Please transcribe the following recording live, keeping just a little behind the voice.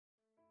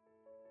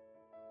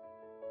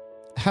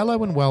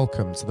Hello and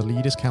welcome to the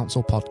Leaders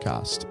Council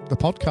podcast, the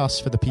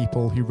podcast for the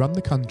people who run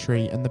the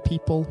country and the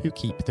people who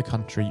keep the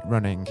country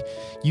running.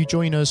 You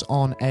join us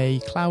on a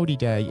cloudy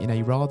day in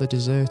a rather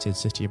deserted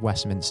city of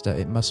Westminster,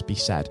 it must be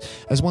said,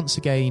 as once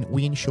again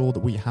we ensure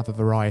that we have a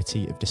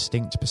variety of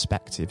distinct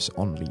perspectives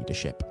on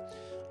leadership.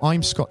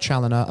 I'm Scott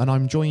Challoner and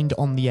I'm joined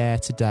on the air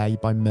today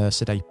by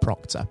Mersedeh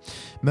Proctor.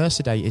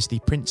 Mersedeh is the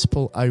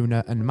principal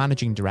owner and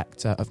managing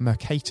director of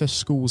Mercator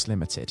Schools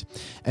Ltd,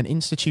 an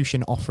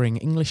institution offering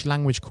English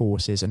language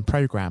courses and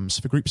programmes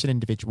for groups and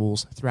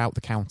individuals throughout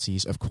the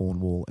counties of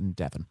Cornwall and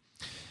Devon.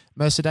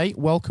 Mersedeh,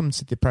 welcome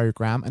to the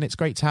programme and it's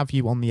great to have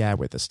you on the air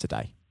with us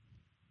today.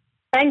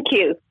 Thank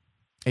you.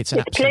 It's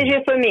a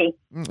pleasure for me.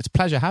 It's a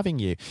pleasure having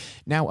you.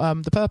 Now,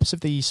 the purpose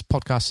of these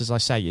podcasts, as I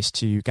say, is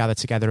to gather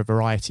together a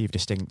variety of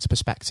distinct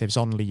perspectives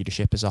on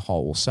leadership as a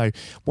whole. So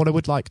what I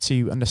would like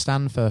to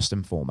understand first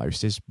and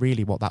foremost is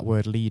really what that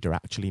word leader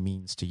actually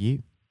means to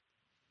you.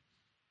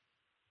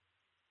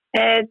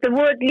 The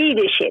word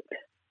leadership.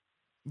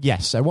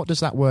 Yes, so what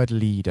does that word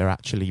leader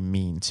actually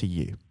mean to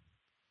you?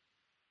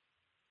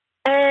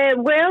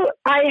 Well,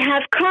 I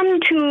have come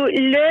to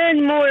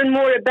learn more and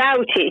more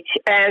about it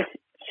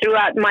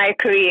throughout my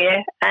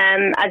career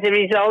as a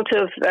result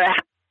of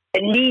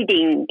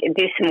leading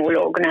this small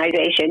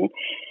organization.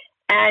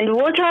 And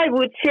what I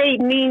would say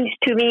it means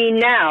to me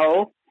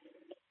now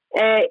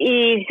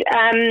is,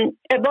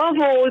 above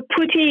all,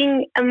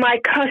 putting my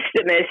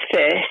customers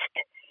first,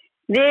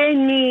 their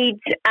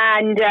needs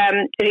and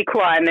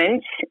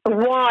requirements,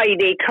 why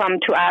they come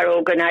to our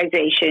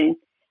organization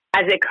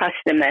as a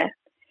customer.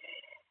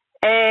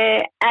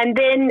 And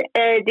then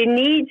the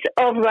needs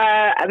of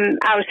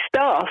our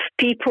staff,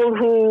 people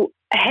who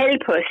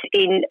help us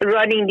in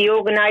running the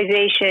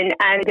organization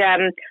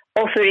and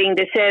offering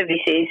the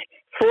services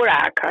for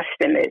our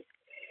customers.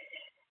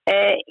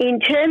 In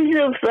terms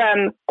of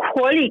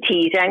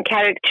qualities and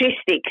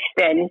characteristics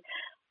then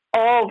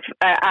of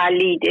our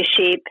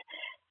leadership,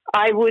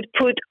 I would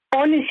put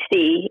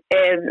honesty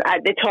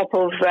at the top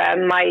of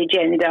my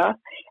agenda,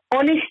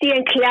 honesty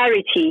and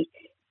clarity,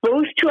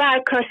 both to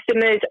our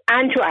customers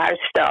and to our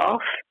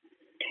staff,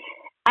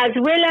 as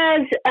well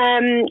as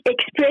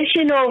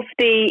expression of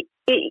the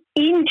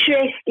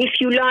interest, if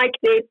you like,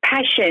 the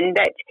passion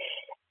that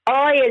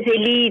I as a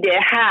leader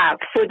have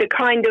for the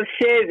kind of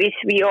service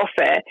we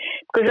offer.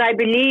 Because I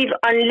believe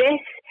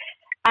unless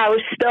our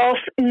staff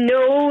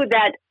know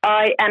that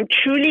I am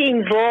truly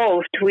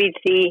involved with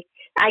the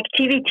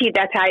activity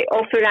that I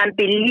offer and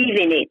believe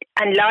in it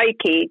and like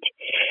it,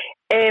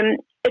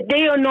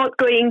 they are not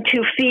going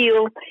to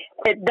feel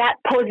that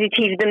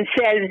positive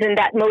themselves and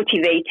that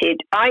motivated.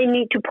 I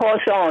need to pass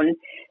on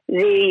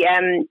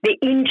the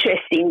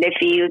interest in the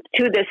field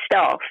to the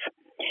staff.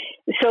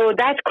 So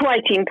that's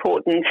quite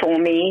important for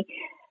me.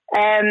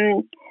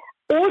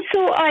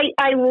 Also,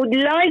 I would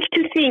like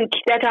to think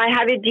that I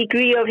have a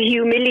degree of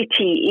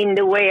humility in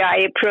the way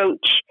I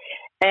approach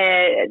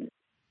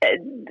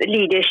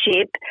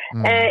leadership,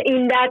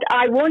 in that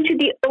I want to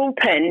be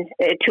open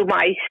to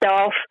my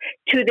staff,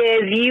 to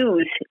their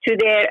views, to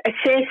their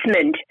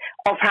assessment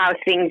of how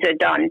things are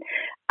done.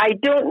 I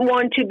don't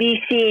want to be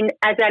seen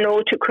as an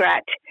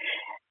autocrat.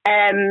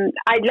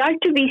 I'd like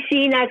to be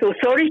seen as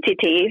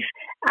authoritative,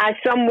 as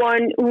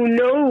someone who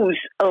knows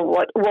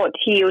what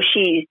he or she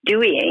is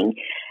doing,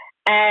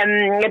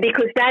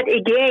 because that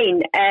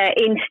again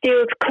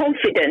instills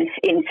confidence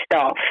in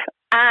staff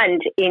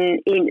and in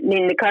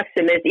the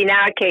customers, in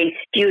our case,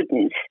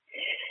 students.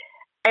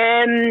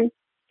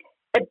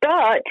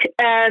 But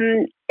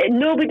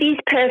nobody's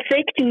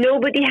perfect.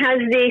 Nobody has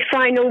the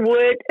final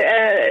word,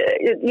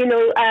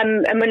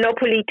 a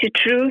monopoly to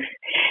truth.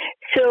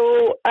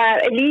 So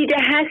a leader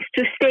has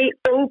to stay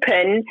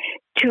open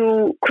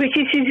to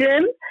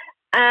criticism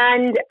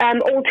and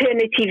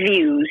alternative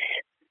views.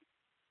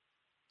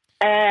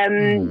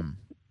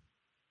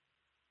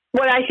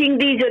 Well, I think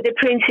these are the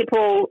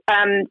principal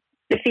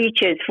the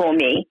features for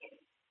me.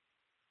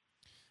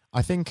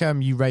 I think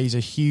you raise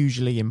a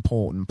hugely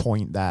important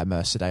point there,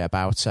 Mersedeh,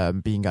 about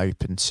being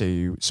open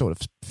to sort of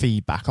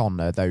feedback on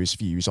those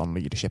views on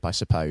leadership, I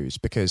suppose,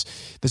 because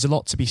there's a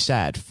lot to be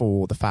said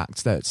for the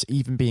fact that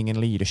even being in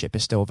leadership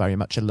is still very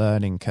much a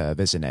learning curve,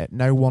 isn't it?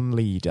 No one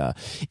leader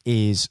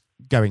is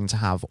going to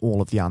have all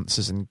of the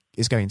answers and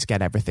is going to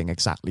get everything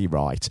exactly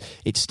right.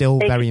 It's still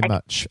very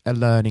much a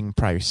learning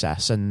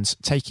process and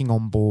taking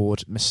on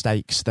board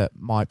mistakes that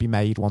might be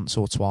made once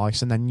or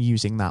twice and then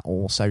using that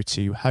also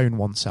to hone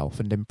oneself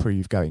and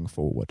improve going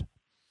forward.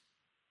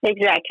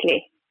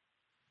 Exactly.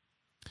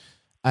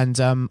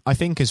 And I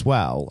think as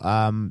well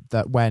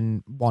that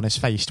when one is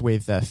faced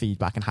with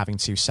feedback and having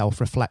to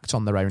self-reflect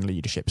on their own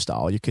leadership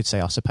style, you could say,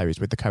 I suppose,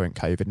 with the current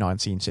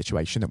COVID-19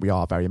 situation, that we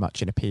are very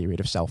much in a period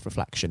of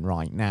self-reflection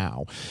right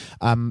now.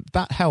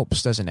 That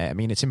helps, doesn't it? I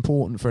mean, it's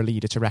important for a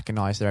leader to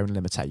recognise their own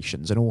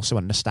limitations and also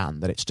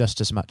understand that it's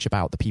just as much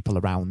about the people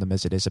around them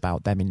as it is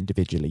about them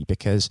individually,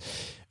 because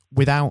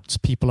without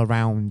people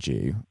around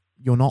you,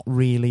 you're not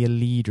really a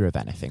leader of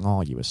anything,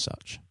 are you, as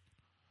such?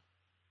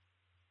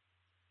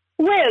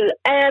 Well,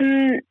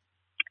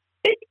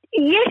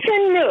 yes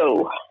and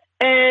no.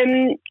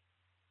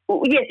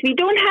 Yes, we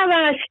don't have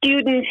our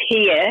students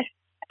here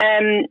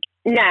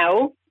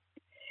now,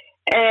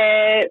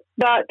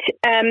 but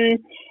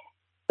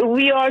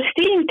we are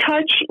still in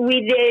touch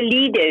with their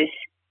leaders,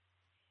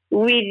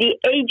 with the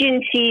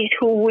agencies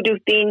who would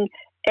have been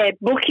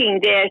booking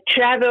their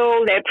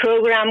travel, their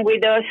program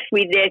with us,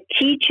 with their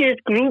teachers,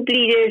 group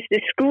leaders, the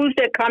schools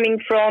they're coming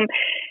from.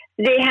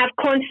 They have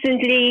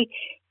constantly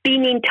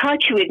been in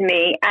touch with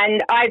me,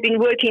 and I've been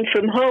working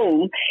from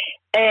home,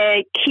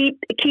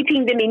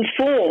 keeping them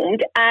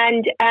informed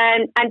and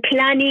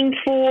planning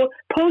for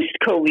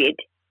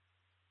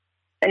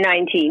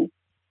post-COVID-19.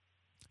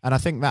 And I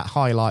think that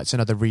highlights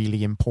another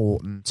really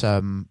important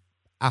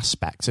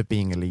aspect of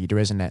being a leader,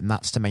 isn't it? And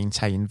that's to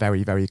maintain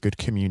very, very good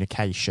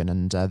communication.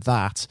 And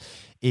that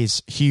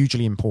is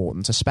hugely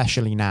important,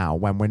 especially now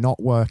when we're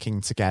not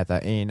working together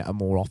in a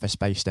more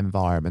office-based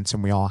environment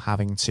and we are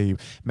having to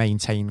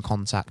maintain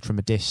contact from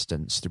a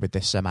distance with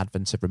this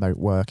advent of remote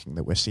working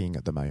that we're seeing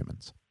at the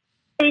moment.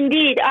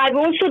 Indeed. I've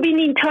also been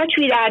in touch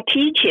with our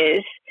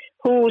teachers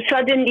who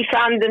suddenly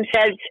found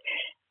themselves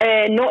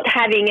not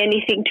having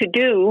anything to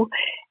do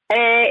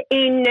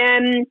in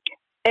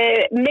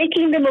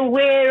making them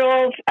aware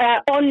of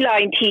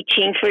online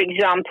teaching, for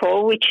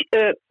example, which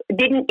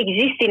didn't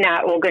exist in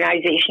our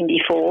organization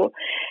before.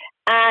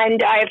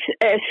 And I've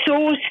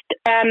sourced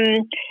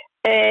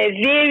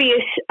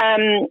various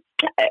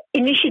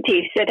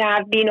initiatives that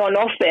have been on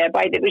offer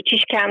by the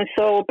British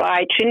Council,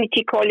 by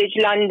Trinity College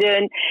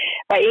London,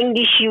 by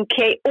English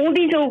UK. All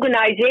these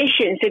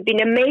organizations have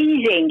been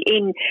amazing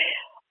in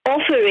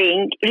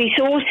offering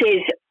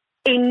resources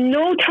in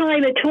no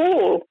time at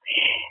all.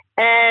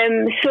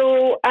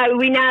 So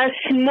we're now a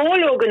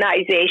small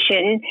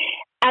organization.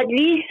 At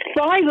least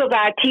 5 of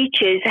our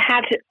teachers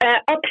have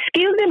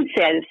upskilled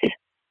themselves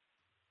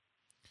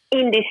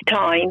in this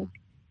time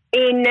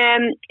in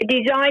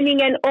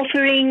designing and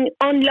offering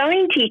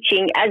online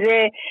teaching as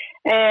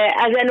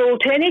an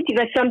alternative,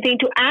 as something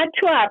to add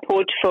to our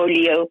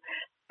portfolio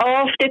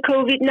after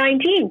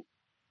COVID-19.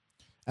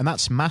 And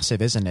that's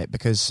massive, isn't it?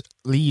 Because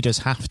leaders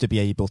have to be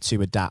able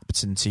to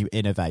adapt and to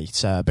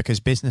innovate, because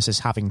business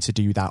is having to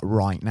do that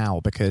right now,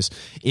 because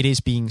it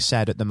is being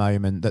said at the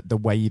moment that the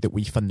way that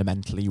we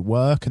fundamentally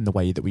work and the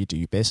way that we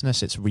do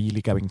business, it's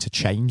really going to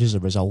change as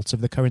a result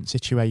of the current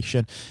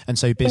situation. And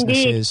so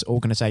businesses,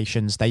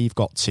 organisations, they've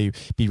got to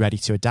be ready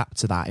to adapt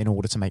to that in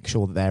order to make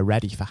sure that they're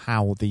ready for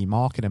how the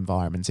market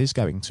environment is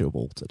going to have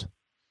altered.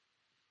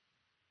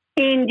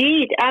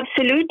 Indeed,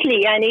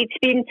 absolutely. And it's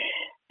been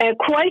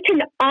quite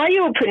an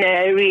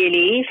eye-opener,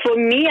 really, for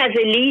me as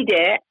a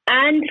leader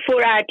and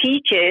for our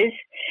teachers,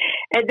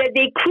 that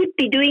they could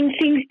be doing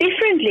things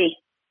differently.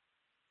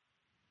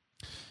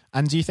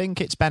 And do you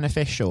think it's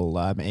beneficial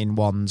in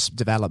one's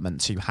development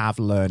to have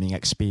learning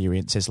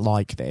experiences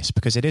like this?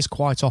 Because it is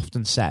quite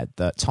often said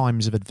that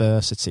times of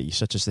adversity,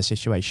 such as the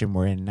situation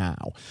we're in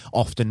now,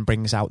 often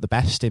brings out the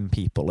best in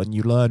people, and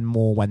you learn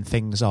more when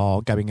things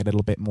are going a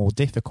little bit more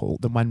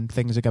difficult than when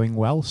things are going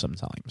well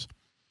sometimes.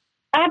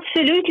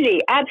 Absolutely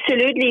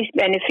it's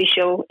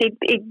beneficial.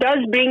 It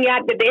does bring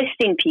out the best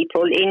in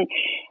people in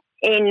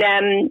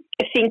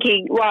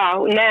thinking,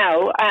 wow,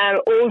 now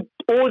all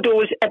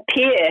doors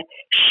appear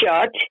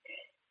shut.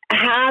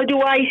 How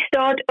do I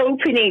start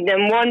opening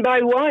them one by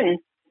one?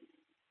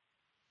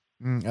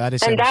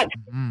 That's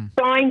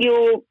find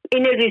your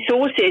inner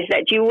resources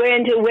that you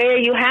weren't aware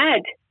you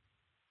had.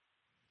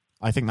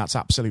 I think that's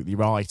absolutely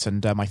right.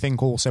 And I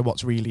think also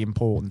what's really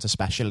important,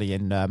 especially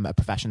in a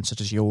profession such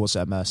as yours,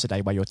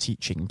 Mersedeh, where you're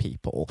teaching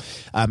people,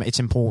 it's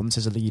important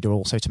as a leader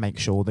also to make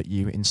sure that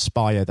you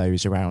inspire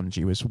those around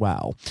you as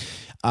well.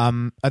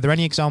 Are there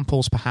any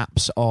examples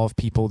perhaps of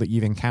people that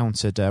you've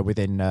encountered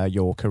within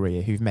your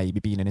career who've maybe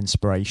been an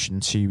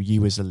inspiration to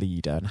you as a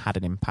leader and had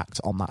an impact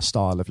on that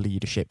style of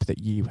leadership that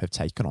you have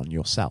taken on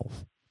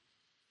yourself?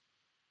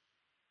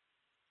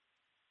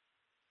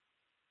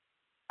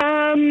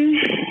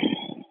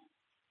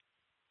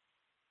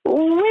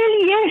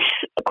 Well, yes,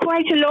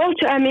 quite a lot.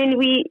 I mean,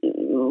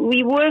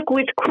 we work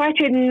with quite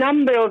a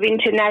number of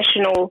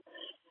international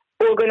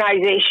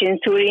organizations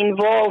who are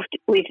involved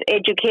with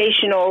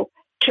educational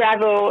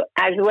travel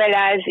as well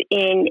as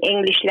in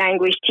English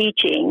language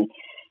teaching.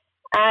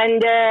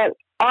 And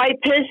I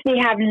personally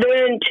have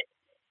learned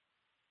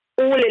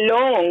all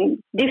along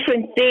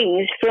different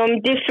things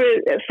from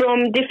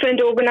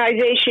different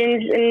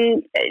organizations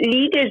and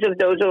leaders of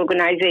those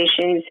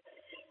organizations.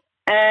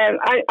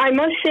 I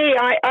must say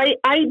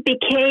I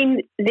became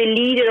the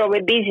leader of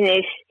a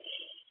business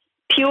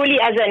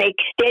purely as an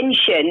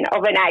extension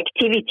of an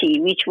activity,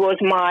 which was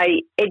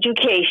my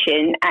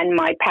education and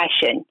my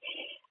passion.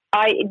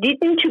 I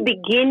didn't, to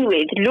begin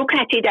with, look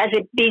at it as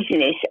a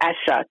business as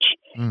such.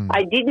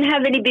 I didn't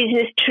have any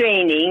business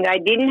training. I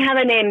didn't have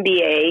an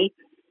MBA.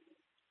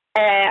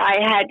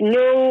 I had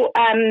no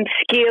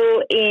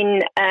skill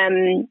in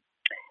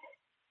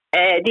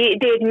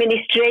the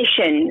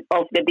administration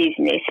of the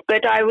business,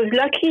 but I was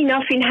lucky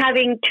enough in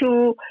having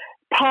 2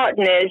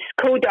 partners,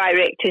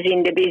 co-directors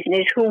in the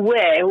business who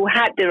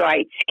had the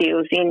right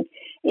skills in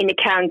in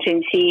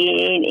accountancy,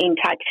 in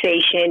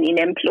taxation, in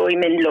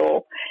employment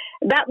law.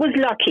 That was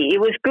lucky. It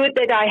was good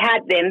that I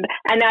had them,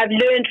 and I've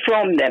learned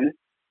from them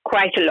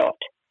quite a lot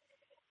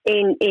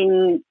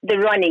in the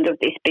running of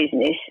this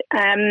business.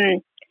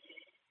 And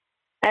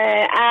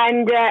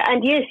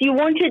yes, you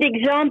wanted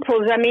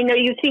examples. I mean, are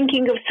you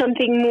thinking of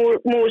something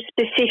more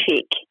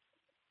specific?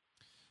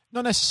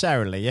 Not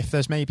necessarily. If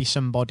there's maybe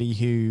somebody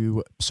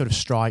who sort of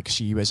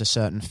strikes you as a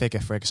certain figure,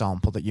 for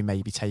example, that you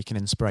may be taking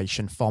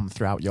inspiration from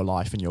throughout your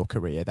life and your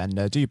career, then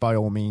do by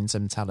all means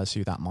tell us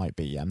who that might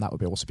be. That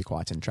would also be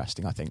quite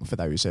interesting, I think, for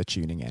those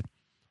tuning in.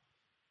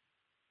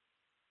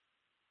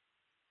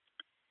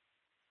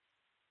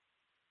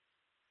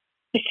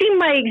 I think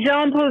my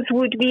examples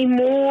would be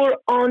more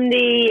on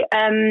the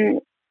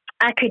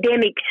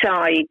academic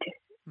side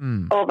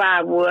of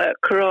our work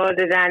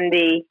rather than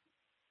the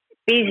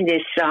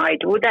business side.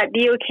 Would that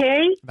be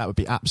okay? That would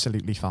be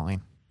absolutely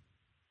fine.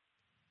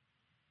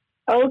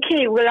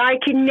 Okay, well, I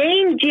can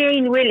name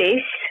Jane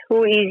Willis,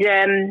 who is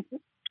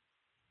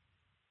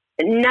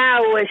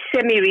now a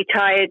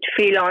semi-retired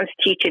freelance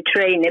teacher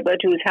trainer,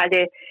 but who's had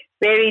a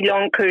very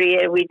long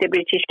career with the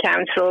British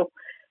Council,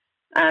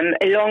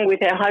 along with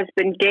her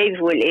husband, Dave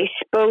Willis,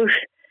 both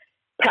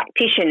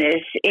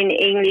practitioners in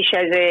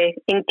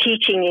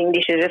teaching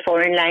English as a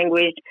foreign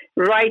language,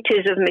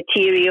 writers of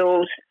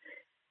materials,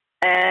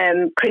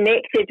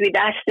 connected with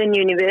Aston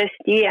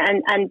University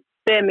and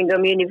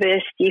Birmingham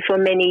University for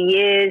many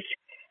years.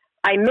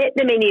 I met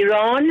them in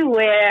Iran,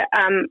 where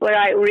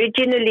I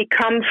originally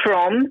come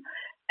from,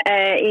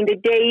 in the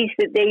days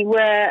that they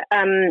were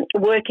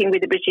working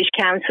with the British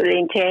Council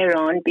in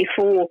Tehran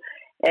before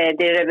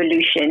the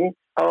revolution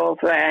of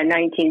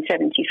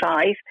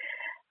 1975.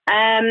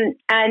 And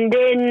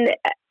then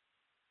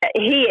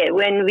here,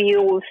 when we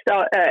all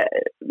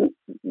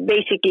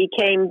basically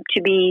came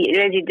to be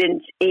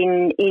residents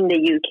in the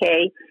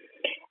UK,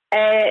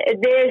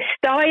 their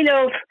style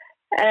of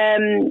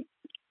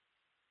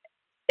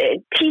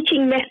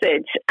teaching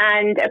methods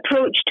and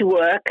approach to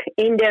work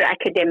in their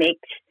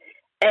academics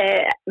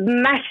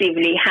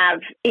massively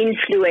have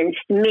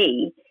influenced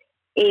me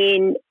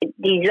in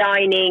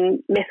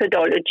designing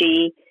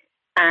methodology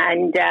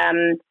and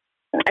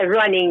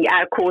running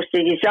our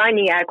courses,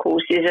 designing our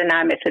courses and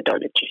our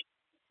methodology.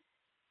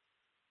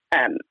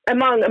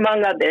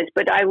 Among others,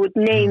 but I would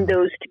name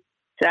those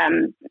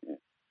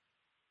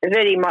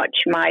very much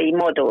my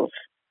models.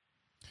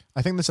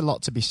 I think there's a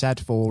lot to be said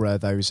for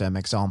those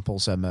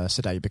examples,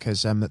 Mersedeh,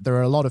 because there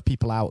are a lot of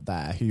people out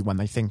there who, when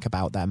they think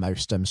about their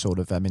most sort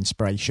of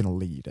inspirational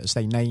leaders,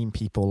 they name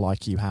people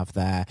like you have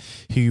there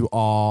who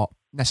aren't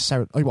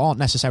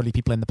necessarily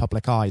people in the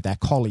public eye. They're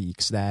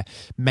colleagues, they're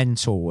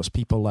mentors,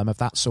 people of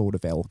that sort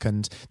of ilk.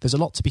 And there's a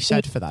lot to be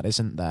said for that,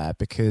 isn't there?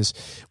 Because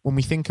when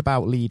we think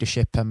about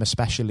leadership,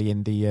 especially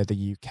in the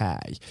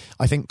UK,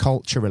 I think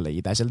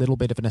culturally there's a little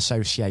bit of an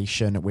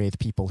association with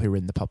people who are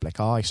in the public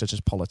eye, such as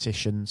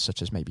politicians,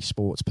 such as maybe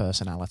sports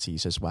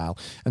personalities as well.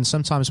 And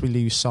sometimes we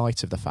lose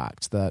sight of the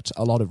fact that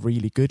a lot of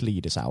really good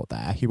leaders out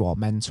there who are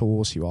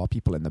mentors, who are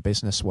people in the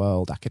business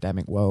world,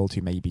 academic world,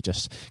 who maybe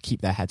just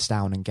keep their heads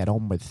down and get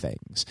on with things,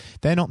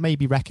 they're not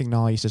maybe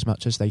recognised as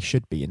much as they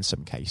should be in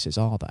some cases,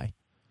 are they?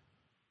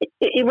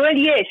 Well,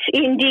 yes,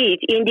 indeed.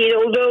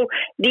 Although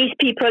these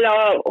people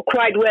are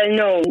quite well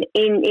known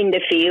in the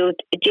field.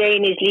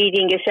 Jane is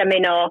leading a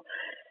seminar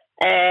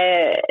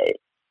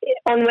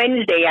on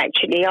Wednesday,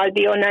 actually. I'll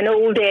be on an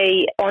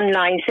all-day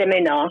online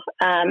seminar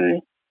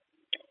on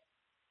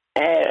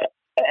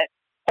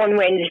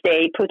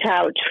Wednesday, put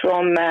out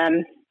from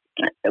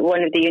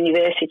one of the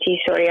universities.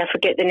 Sorry, I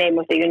forget the name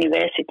of the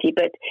university,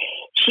 but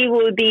she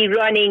will be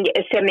running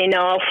a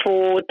seminar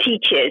for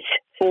teachers,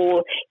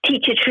 for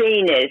teacher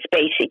trainers,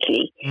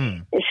 basically.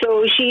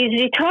 So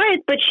she's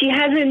retired, but she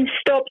hasn't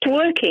stopped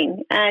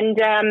working. And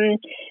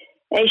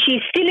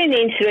she's still an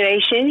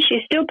inspiration.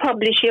 She still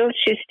publishes.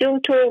 She still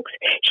talks.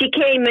 She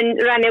came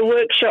and ran a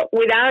workshop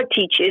with our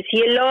teachers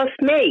here last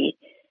May,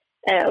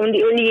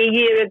 only a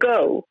year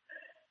ago.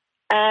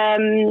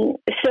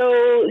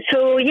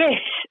 So yes,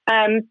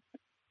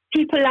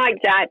 people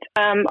like that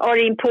are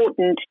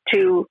important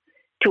to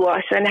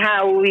us and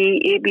how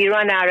we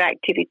run our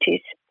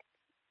activities.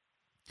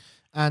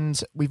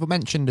 And we've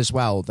mentioned as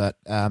well that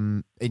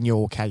in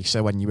your case,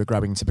 so when you were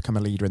growing to become a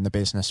leader in the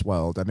business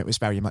world, it was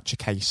very much a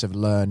case of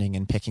learning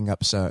and picking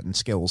up certain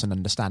skills and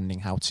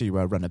understanding how to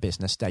run a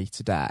business day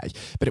to day.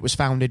 But it was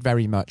founded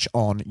very much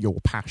on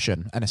your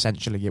passion, and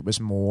essentially it was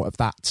more of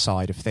that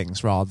side of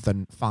things rather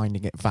than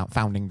founding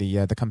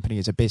the company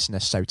as a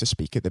business, so to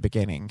speak, at the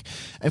beginning.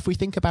 If we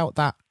think about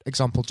that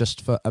example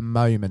just for a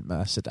moment,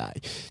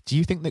 Mersedeh, do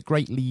you think that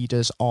great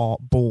leaders are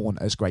born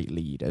as great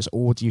leaders,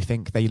 or do you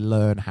think they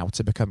learn how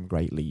to become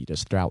great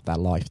leaders throughout their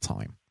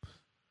lifetime?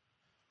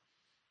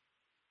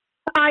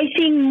 I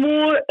think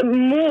more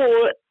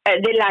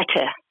the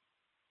latter.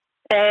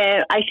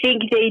 I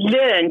think they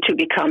learn to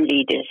become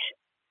leaders.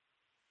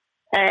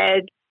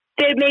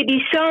 There may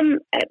be some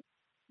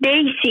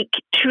basic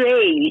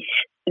traits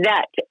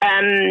that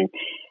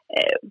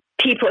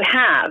people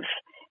have.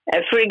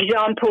 For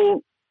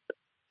example,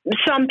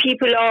 some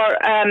people are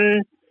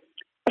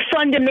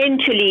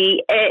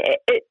fundamentally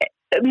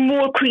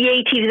more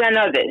creative than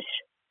others.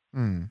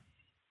 Mm.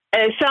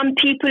 Some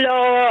people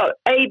are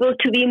able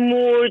to be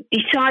more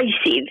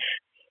decisive,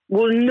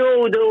 will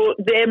know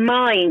their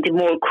mind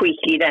more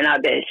quickly than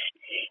others.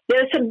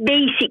 There are some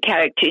basic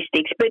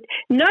characteristics, but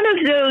none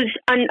of those,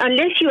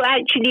 unless you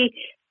actually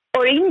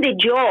are in the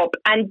job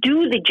and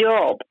do the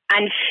job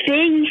and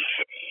face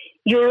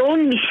your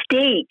own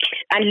mistakes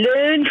and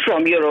learn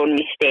from your own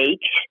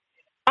mistakes,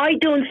 I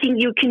don't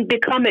think you can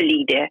become a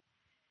leader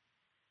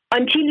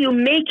until you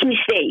make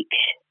mistakes.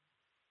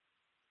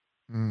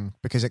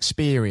 Because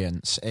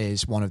experience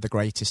is one of the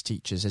greatest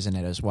teachers, isn't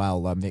it, as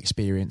well? The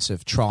experience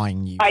of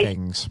trying new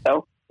things.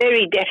 So,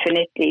 very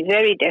definitely.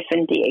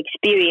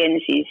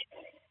 Experience is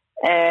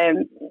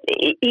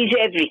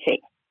everything.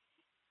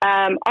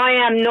 I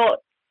am not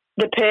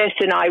the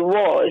person I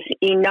was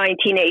in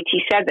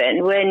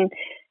 1987 when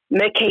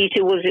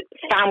Mercator was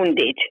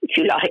founded, if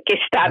you like,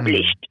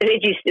 established,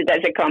 registered as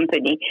a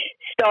company,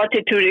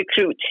 started to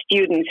recruit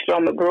students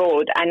from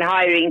abroad and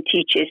hiring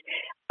teachers.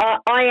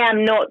 I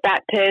am not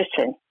that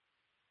person.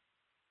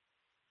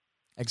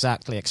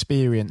 Exactly.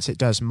 Experience, it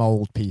does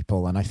mould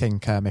people. And I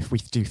think if we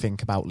do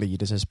think about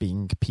leaders as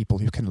being people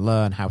who can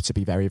learn how to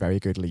be very, very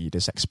good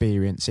leaders,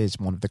 experience is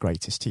one of the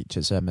greatest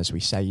teachers, as we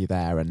say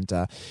there. And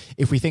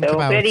if we think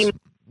about...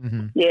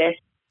 Yes.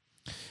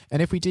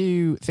 And if we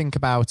do think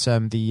about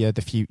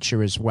the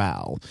future as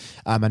well,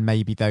 and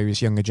maybe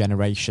those younger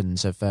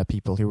generations of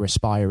people who are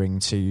aspiring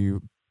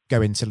to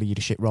go into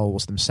leadership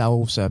roles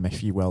themselves,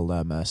 if you will,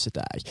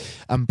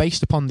 Mersedeh,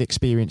 based upon the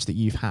experience that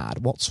you've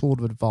had, what sort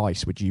of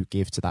advice would you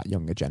give to that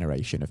younger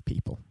generation of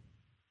people?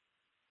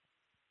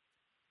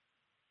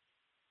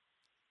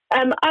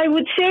 I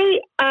would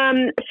say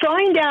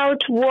find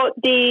out what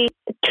the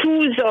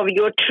tools of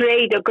your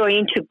trade are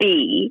going to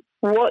be,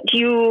 what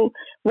you're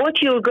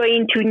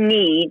going to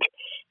need,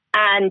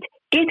 and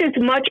get as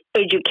much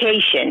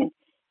education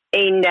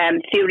in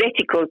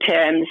theoretical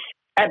terms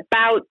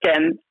about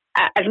them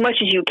as much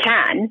as you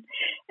can.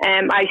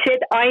 I said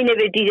I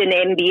never did an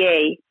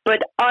MBA, but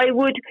I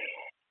would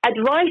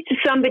advise to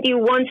somebody who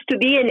wants to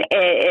be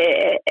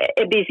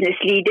a business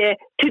leader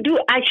to do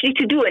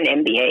an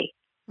MBA.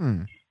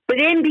 But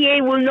the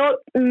MBA will not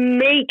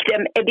make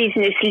them a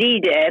business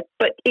leader,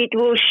 but it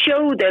will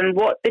show them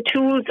what the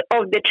tools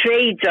of the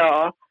trades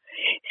are,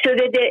 so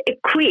that they're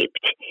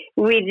equipped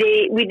with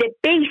the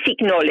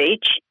basic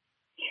knowledge,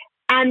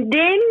 and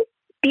then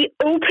be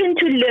open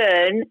to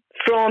learn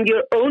from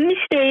your own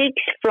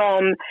mistakes,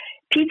 from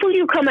people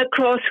you come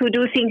across who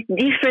do things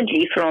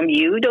differently from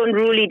you. Don't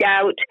rule it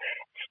out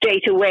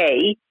straight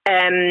away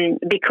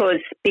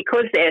because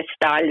their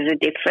styles are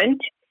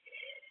different.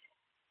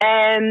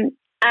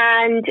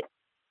 And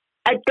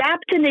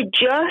adapt and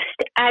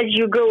adjust as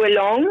you go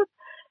along,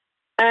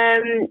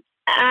 and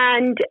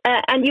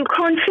you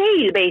can't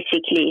fail,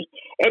 basically.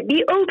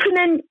 Be open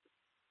and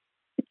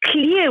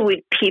clear with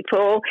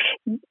people.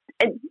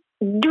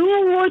 Do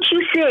what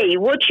you say,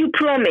 what you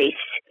promise,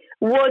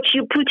 what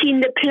you put in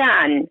the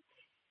plan.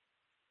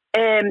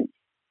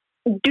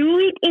 Do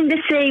it in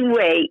the same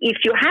way.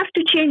 If you have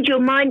to change your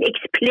mind,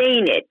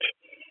 explain it.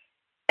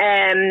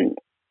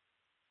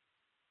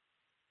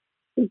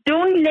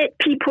 Don't let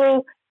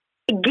people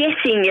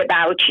guessing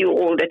about you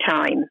all the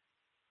time.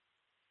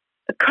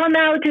 Come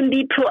out and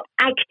be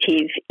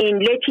proactive in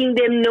letting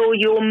them know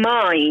your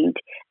mind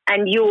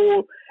and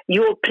your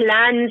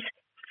plans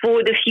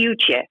for the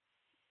future.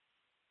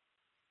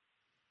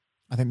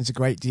 I think there's a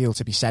great deal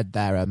to be said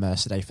there,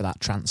 Mersedeh, for that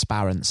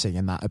transparency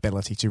and that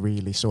ability to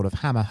really sort of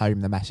hammer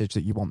home the message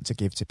that you want to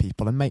give to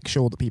people and make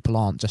sure that people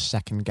aren't just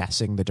second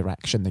guessing the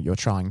direction that you're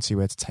trying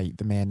to take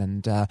them in.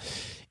 And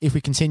if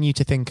we continue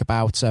to think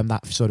about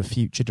that sort of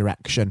future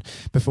direction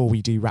before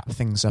we do wrap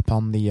things up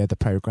on the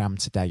programme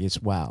today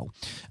as well,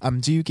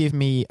 do you give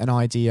me an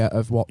idea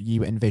of what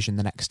you envision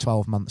the next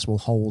 12 months will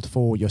hold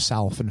for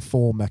yourself and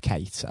for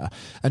Mercator?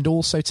 And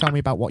also tell me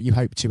about what you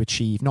hope to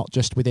achieve, not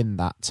just within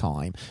that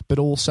time, but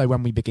also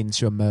when we begin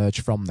to emerge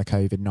from the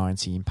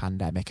COVID-19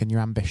 pandemic, and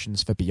your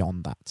ambitions for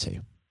beyond that too.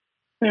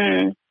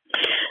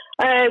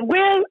 I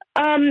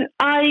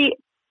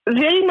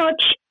very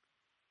much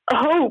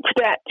hope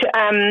that,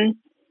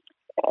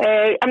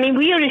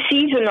 we are a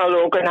seasonal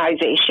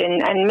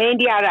organisation, and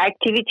mainly our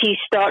activities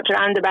start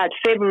around about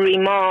February,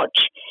 March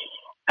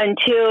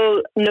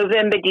until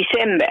November,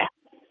 December.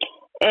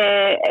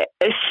 A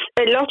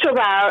lot of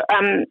our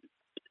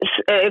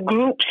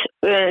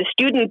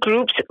student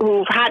groups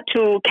who've had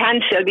to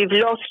cancel, we've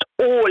lost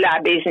all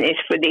our business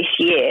for this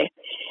year,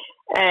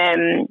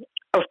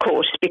 of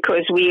course,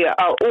 because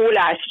all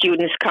our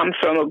students come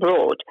from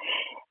abroad.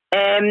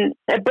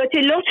 But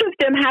a lot of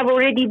them have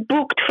already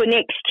booked for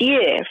next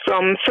year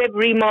from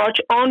February, March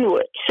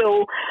onwards.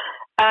 So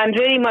I'm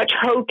very much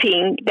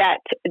hoping that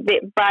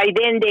by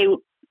then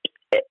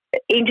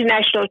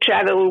international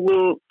travel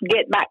will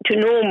get back to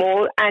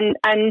normal and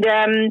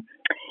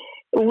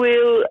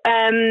will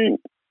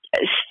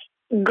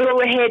go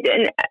ahead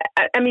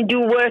and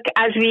do work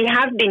as we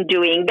have been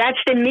doing. That's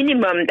the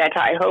minimum that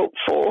I hope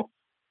for.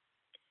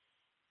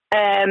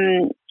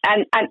 and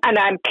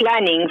I'm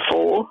planning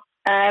for.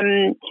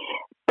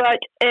 But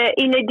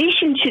in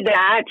addition to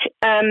that,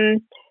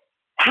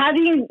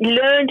 having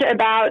learned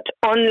about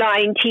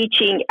online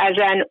teaching as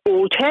an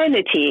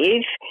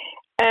alternative,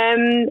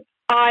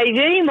 I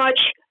very much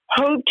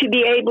hope to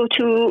be able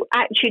to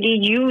actually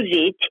use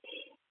it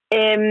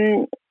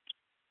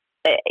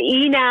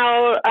in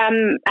our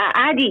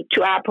add it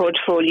to our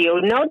portfolio,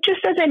 not just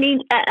as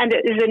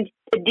an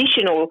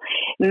additional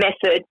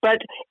method,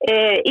 but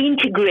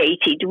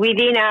integrated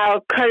within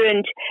our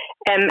current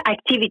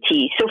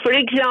activities. So, for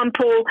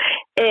example,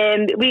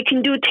 we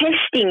can do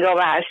testing of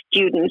our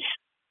students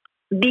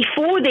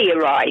before they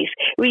arrive.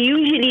 We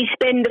usually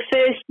spend the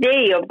first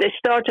day of the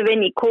start of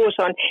any course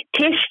on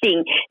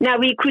testing. Now,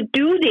 we could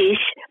do this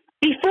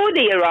before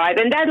they arrive,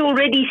 and that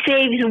already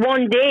saves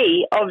one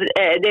day of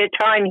their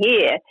time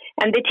here.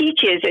 And the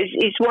teachers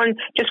is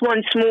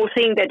one small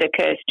thing that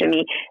occurs to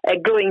me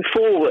going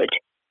forward.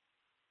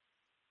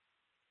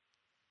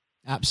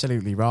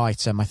 Absolutely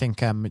right. I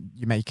think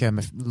you make a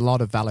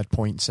lot of valid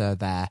points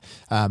there,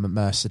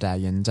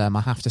 Mersedeh. And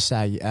I have to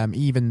say,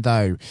 even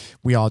though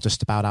we are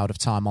just about out of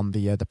time on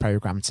the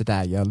programme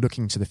today,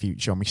 looking to the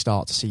future and we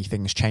start to see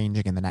things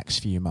changing in the next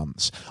few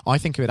months, I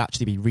think it would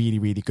actually be really,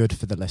 really good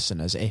for the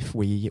listeners if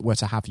we were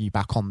to have you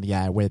back on the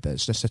air with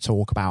us, just to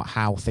talk about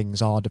how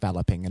things are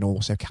developing and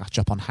also catch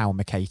up on how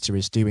Mercator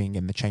is doing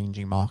in the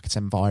changing market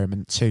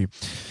environment too.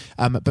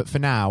 But for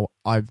now,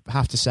 I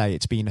have to say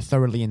it's been a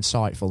thoroughly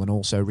insightful and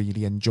also really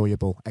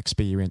enjoyable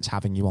experience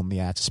having you on the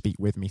air to speak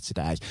with me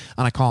today.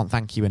 And I can't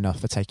thank you enough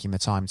for taking the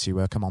time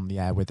to come on the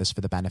air with us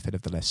for the benefit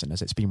of the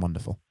listeners. It's been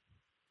wonderful.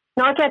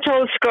 Not at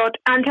all, Scott.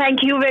 And thank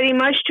you very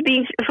much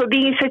for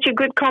being such a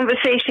good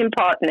conversation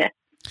partner.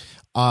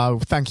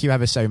 Thank you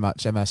ever so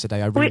much,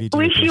 Mersedeh. I really do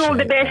wish you all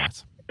the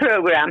best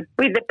program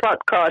with the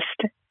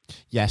podcast.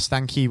 Yes,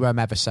 thank you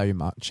ever so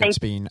much. It's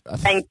been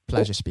a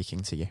pleasure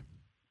speaking to you.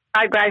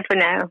 Bye for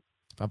now.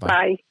 Bye-bye.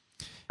 Bye.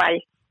 Bye.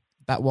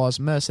 That was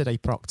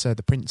Mersedeh Proctor,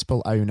 the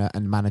Principal Owner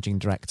and Managing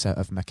Director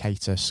of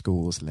Mercator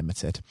Schools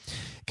Ltd.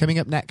 Coming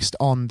up next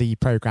on the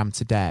programme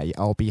today,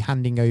 I'll be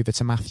handing over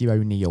to Matthew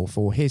O'Neill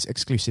for his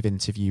exclusive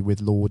interview with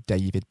Lord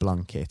David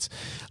Blunkett.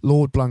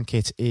 Lord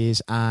Blunkett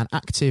is an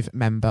active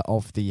member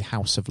of the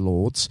House of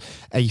Lords,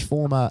 a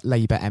former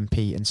Labour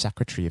MP and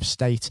Secretary of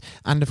State,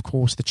 and of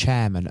course the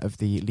chairman of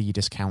the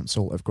Leaders'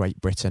 Council of Great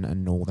Britain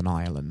and Northern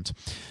Ireland.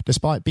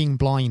 Despite being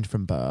blind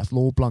from birth,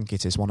 Lord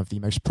Blunkett is one of the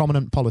most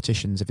prominent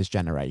politicians of his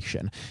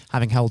generation,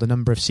 having held a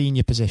number of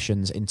senior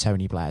positions in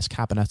Tony Blair's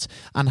cabinet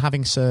and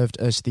having served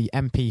as the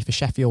MP for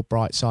Sheffield,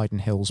 Brightside and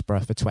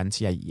Hillsborough for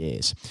 28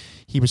 years.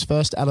 He was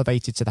first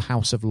elevated to the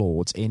House of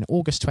Lords in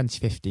August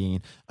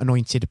 2015,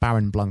 anointed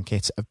Baron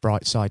Blunkett of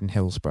Brightside and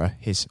Hillsborough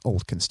his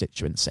old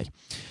constituency.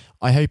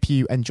 I hope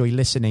you enjoy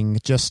listening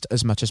just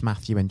as much as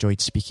Matthew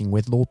enjoyed speaking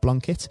with Lord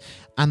Blunkett,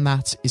 and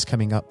that is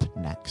coming up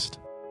next.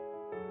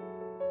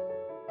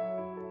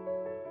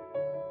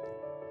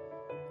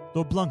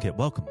 Lord Blunkett,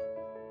 welcome.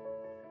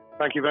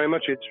 Thank you very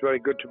much. It's very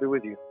good to be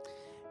with you.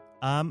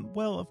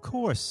 Well, of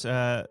course,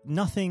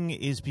 nothing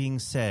is being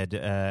said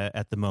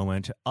at the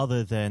moment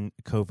other than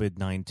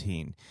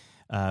COVID-19,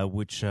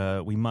 which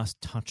we must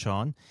touch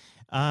on.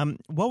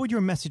 What would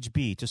your message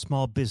be to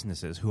small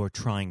businesses who are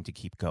trying to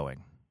keep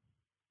going?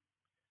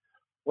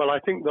 Well, I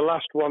think the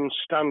last ones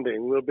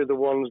standing will be the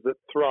ones that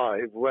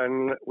thrive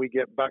when we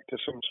get back to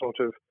some sort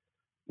of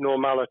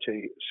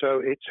normality. So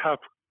it's have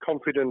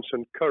confidence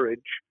and courage.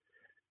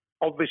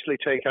 Obviously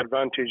take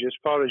advantage as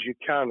far as you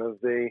can of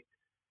the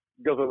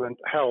government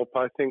help.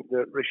 I think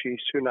that Rishi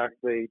Sunak,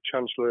 the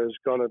Chancellor, has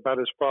gone about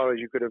as far as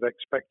you could have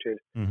expected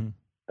in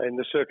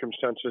the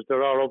circumstances.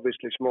 There are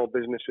obviously small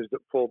businesses that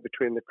fall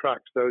between the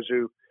cracks. Those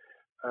who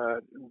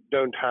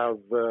don't have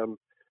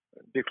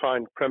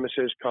defined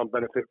premises can't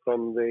benefit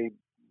from the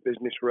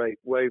business rate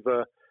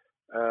waiver,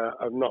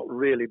 have not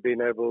really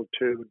been able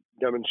to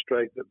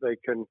demonstrate that they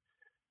can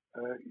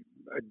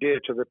adhere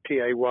to the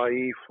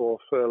PAYE for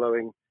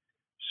furloughing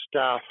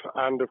staff,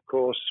 and of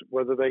course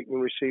whether they can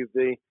receive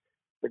the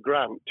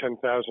grant,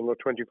 10,000 or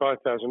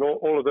 25,000.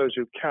 All of those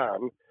who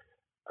can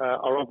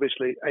are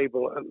obviously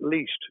able at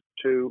least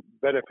to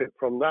benefit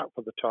from that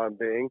for the time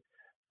being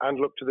and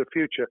look to the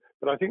future.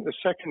 But I think the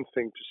second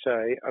thing to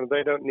say, and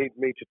they don't need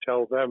me to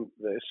tell them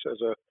this as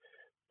a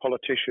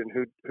politician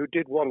who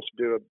did once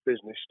do a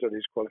business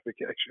studies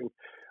qualification,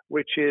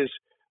 which is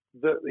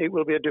that it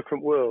will be a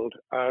different world,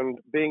 and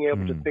being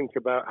able to think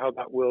about how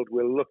that world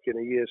will look in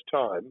a year's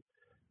time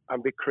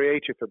and be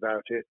creative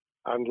about it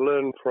and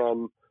learn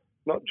from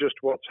not just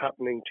what's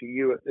happening to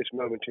you at this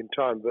moment in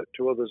time, but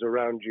to others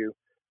around you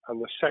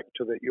and the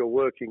sector that you're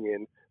working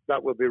in,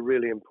 that will be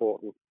really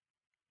important.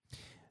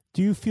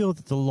 Do you feel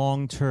that the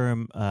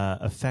long-term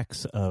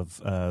effects of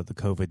the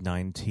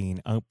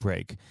COVID-19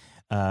 outbreak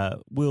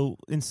will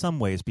in some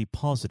ways be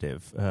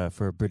positive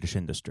for British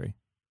industry?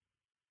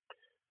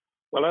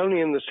 Well,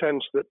 only in the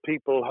sense that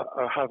people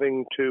are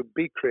having to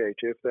be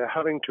creative, they're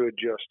having to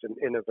adjust and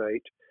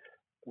innovate.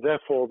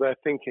 Therefore, they're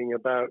thinking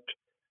about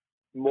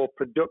more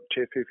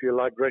productive, if you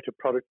like, greater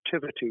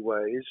productivity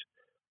ways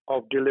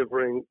of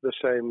delivering the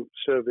same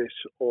service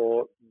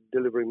or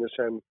delivering the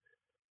same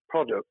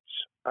products.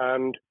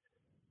 And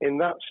in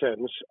that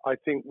sense, I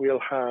think we'll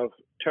have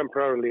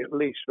temporarily at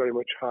least very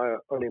much higher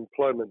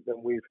unemployment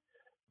than we've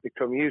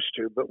become used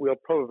to, but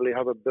we'll probably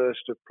have a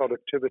burst of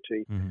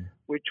productivity,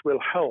 which will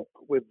help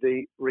with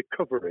the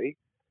recovery.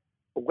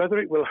 Whether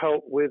it will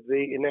help with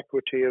the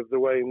inequity of the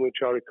way in which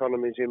our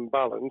economy is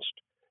imbalanced,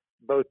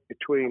 both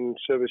between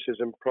services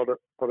and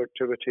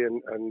productivity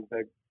and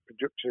the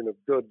production of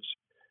goods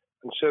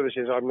and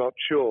services, I'm not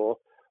sure.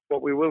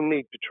 What we will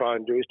need to try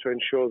and do is to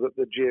ensure that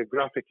the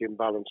geographic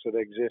imbalance that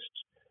exists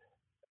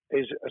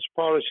is, as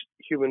far as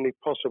humanly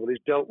possible, is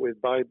dealt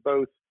with by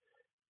both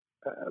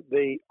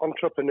the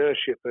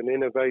entrepreneurship and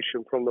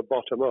innovation from the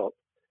bottom up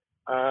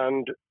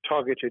and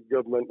targeted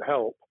government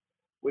help,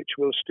 which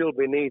will still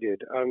be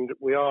needed. And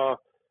we are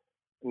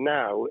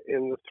now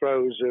in the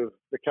throes of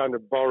the kind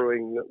of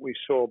borrowing that we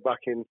saw back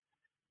in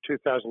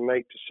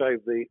 2008 to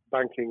save the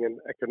banking and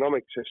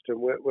economic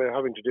system. We're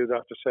having to do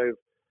that to save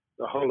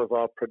the whole of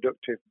our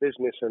productive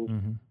business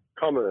and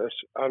commerce,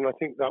 and I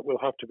think that will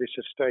have to be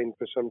sustained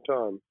for some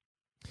time.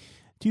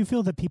 Do you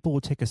feel that people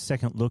will take a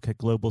second look at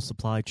global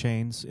supply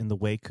chains in the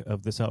wake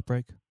of this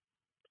outbreak?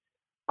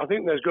 I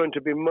think there's going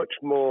to be much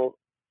more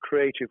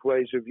creative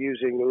ways of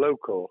using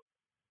local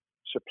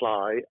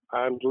supply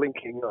and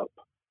linking up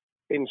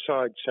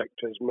inside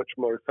sectors much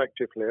more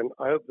effectively. And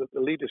I hope that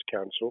the Leaders'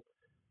 Council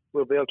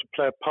will be able to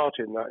play a part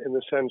in that, in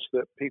the sense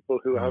that people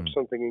who have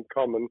something in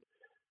common,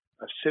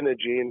 a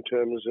synergy in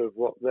terms of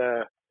what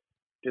they're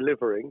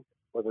delivering,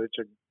 whether it's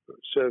a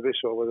service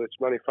or whether it's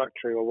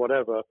manufacturing or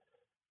whatever,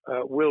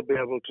 will be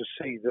able to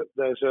see that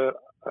there's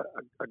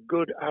a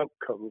good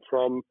outcome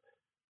from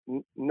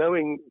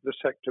knowing the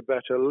sector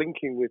better,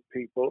 linking with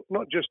people,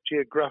 not just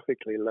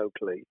geographically,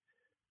 locally,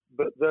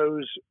 but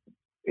those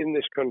in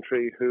this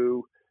country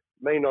who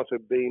may not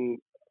have been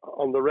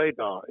on the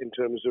radar in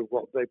terms of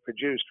what they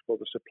produced for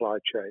the supply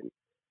chain.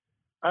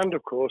 And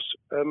of course,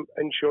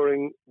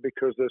 ensuring,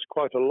 because there's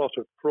quite a lot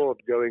of fraud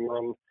going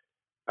on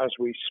as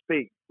we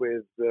speak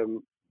with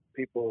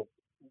people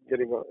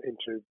getting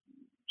into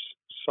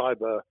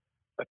cyber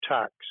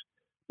attacks,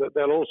 that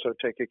they'll also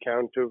take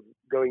account of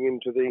going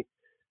into the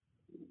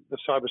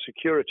cyber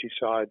security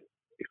side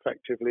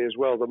effectively as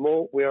well. The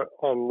more we are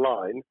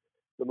online,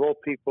 the more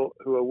people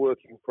who are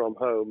working from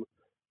home,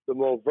 the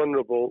more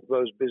vulnerable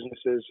those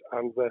businesses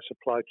and their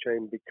supply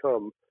chain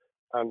become.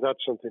 And that's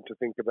something to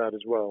think about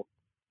as well.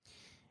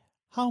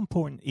 How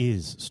important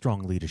is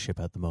strong leadership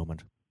at the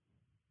moment?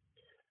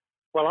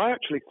 Well, I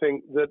actually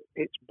think that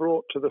it's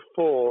brought to the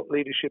fore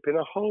leadership in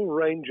a whole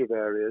range of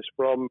areas,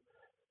 from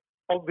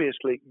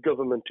obviously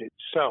government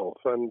itself,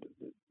 and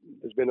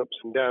there's been ups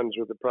and downs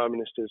with the Prime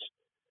Minister's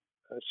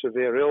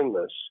severe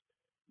illness,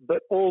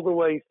 but all the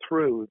way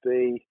through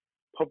the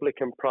public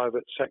and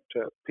private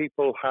sector.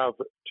 People have,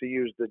 to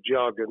use the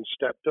jargon,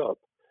 stepped up,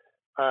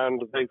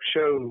 and they've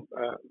shown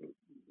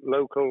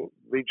local,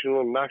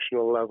 regional,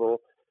 national level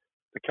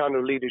the kind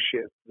of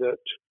leadership that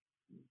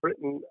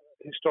Britain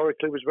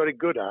historically was very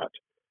good at.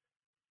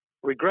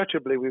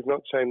 Regrettably, we've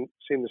not seen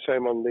the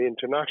same on the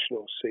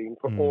international scene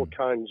for all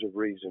kinds of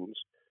reasons,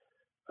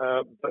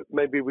 but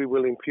maybe we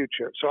will in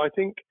future. So I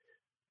think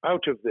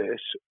out of this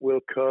will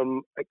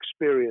come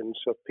experience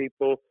of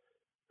people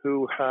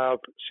who have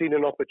seen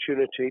an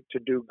opportunity to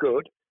do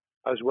good,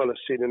 as well as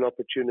seen an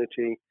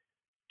opportunity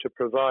to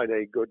provide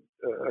a good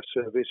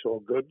service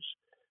or goods,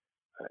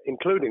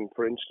 including,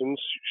 for instance,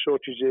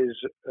 shortages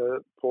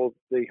for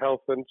the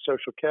health and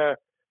social care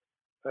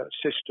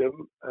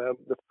system,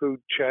 the food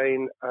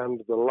chain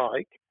and the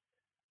like.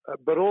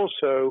 But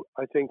also,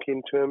 I think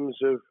in terms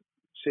of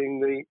seeing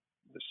the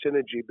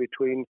synergy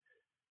between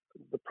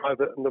the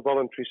private and the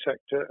voluntary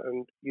sector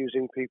and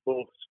using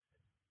people's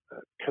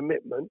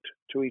commitment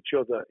to each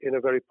other in a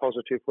very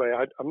positive way.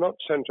 I'm not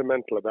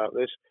sentimental about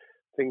this.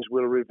 Things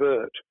will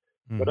revert.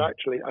 But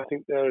actually, I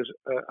think there's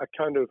a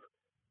kind of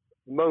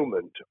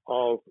moment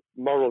of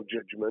moral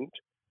judgment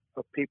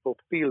of people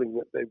feeling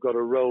that they've got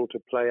a role to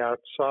play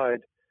outside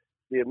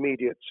the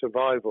immediate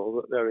survival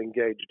that they're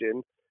engaged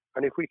in.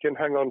 And if we can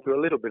hang on to a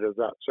little bit of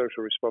that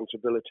social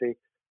responsibility,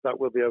 that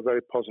will be a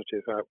very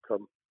positive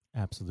outcome.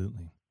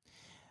 Absolutely.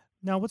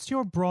 Now, what's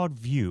your broad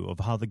view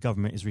of how the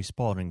government is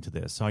responding to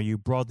this? Are you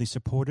broadly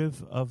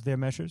supportive of their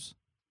measures?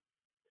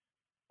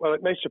 Well,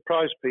 it may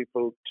surprise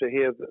people to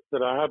hear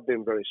that I have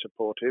been very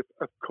supportive.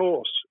 Of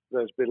course,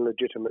 there's been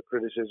legitimate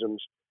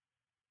criticisms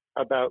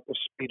about the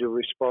speed of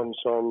response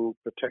on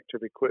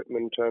protective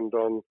equipment and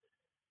on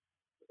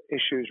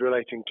issues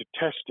relating to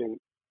testing.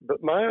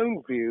 But my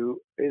own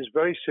view is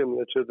very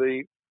similar to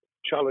the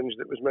challenge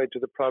that was made to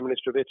the Prime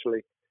Minister of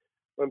Italy,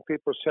 when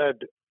people said,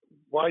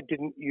 why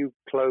didn't you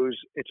close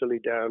Italy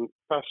down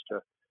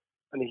faster?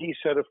 And he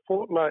said, a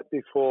fortnight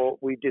before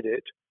we did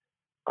it,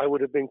 I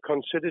would have been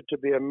considered to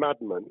be a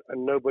madman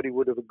and nobody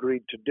would have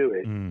agreed to do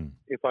it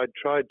if I'd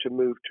tried to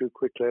move too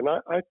quickly. And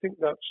I think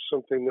that's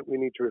something that we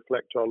need to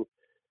reflect on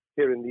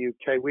here in the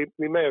UK.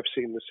 We may have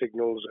seen the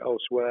signals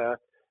elsewhere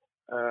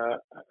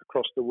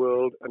across the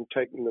world and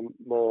taken them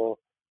more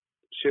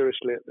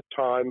seriously at the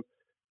time.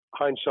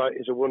 Hindsight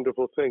is a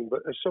wonderful thing,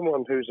 but as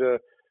someone who's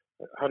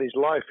had his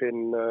life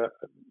in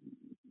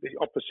the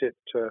opposite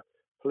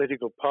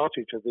political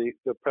party to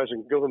the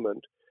present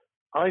government,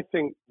 I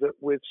think that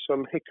with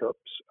some hiccups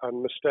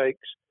and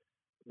mistakes,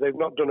 they've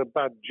not done a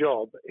bad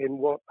job in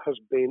what has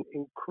been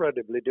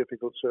incredibly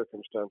difficult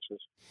circumstances.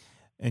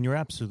 And you're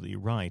absolutely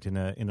right. In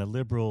a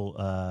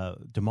liberal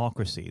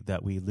democracy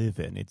that we live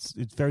in, it's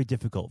very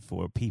difficult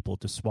for people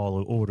to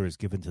swallow orders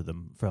given to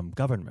them from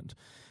government.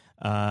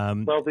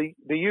 Well,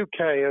 the UK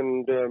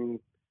and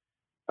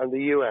the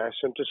US,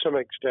 and to some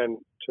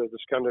extent the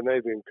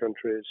Scandinavian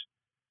countries,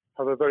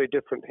 have a very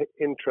different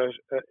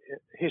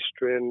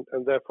history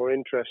and therefore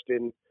interest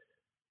in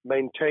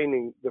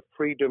maintaining the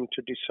freedom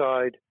to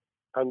decide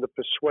and the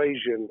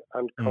persuasion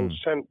and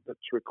consent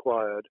that's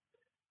required.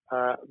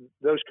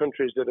 Those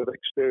countries that have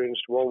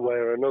experienced one way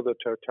or another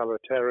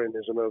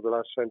totalitarianism over the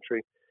last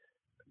century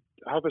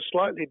have a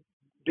slightly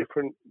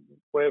different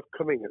way of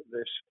coming at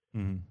this.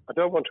 I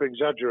don't want to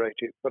exaggerate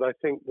it, but I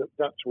think that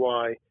that's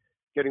why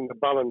getting the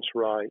balance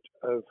right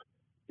of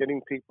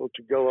getting people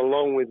to go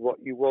along with what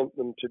you want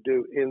them to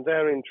do in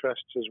their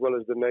interests as well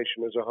as the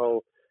nation as a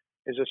whole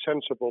is a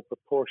sensible,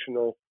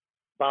 proportional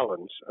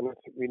balance. And I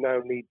think we now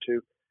need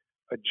to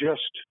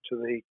adjust to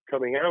the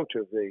coming out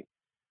of the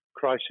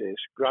crisis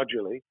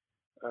gradually,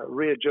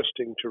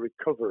 readjusting to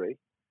recovery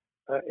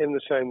in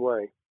the same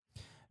way.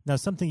 Now,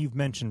 something you've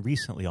mentioned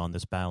recently on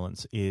this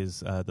balance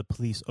is the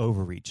police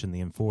overreach in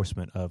the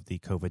enforcement of the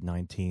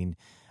COVID-19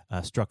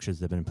 structures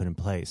that have been put in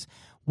place.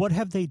 What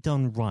have they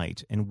done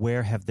right, and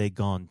where have they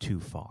gone too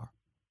far?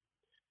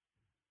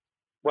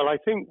 Well, I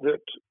think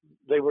that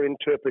they were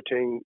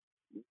interpreting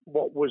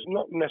what was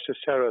not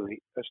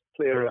necessarily as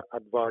clear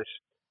advice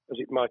as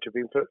it might have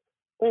been for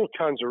all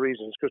kinds of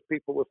reasons, because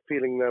people were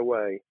feeling their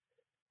way.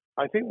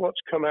 I think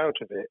what's come out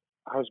of it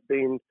has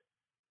been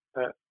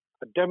a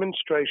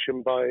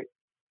demonstration by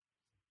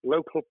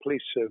local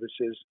police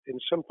services in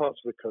some parts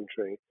of the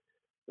country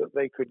that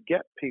they could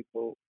get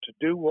people to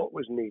do what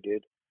was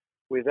needed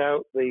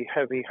without the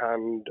heavy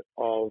hand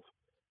of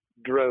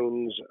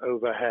drones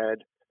overhead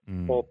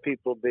or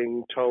people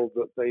being told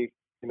that they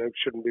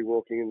shouldn't be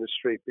walking in the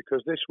street,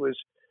 because this was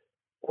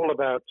all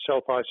about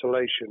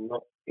self-isolation,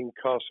 not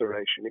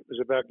incarceration. It was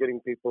about getting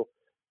people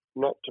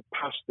not to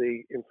pass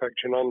the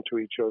infection on to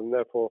each other and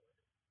therefore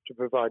to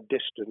provide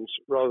distance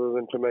rather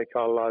than to make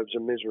our lives a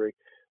misery.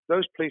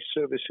 Those police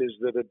services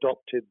that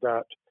adopted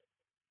that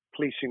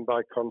policing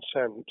by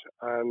consent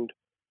and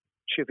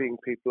chivying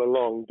people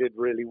along did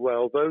really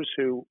well. Those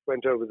who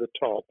went over the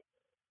top,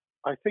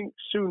 I think,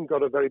 soon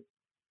got a very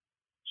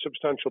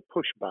substantial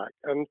pushback.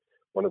 And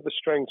one of the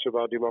strengths of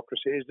our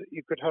democracy is that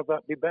you could have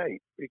that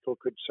debate. People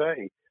could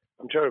say,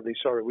 I'm terribly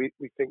sorry, we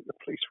think the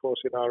police force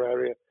in our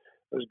area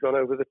has gone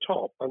over the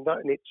top. And that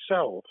in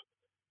itself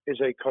is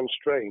a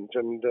constraint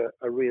and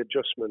a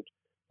readjustment.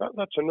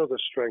 That's another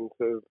strength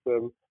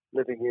of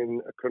living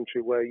in a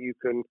country where you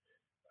can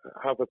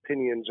have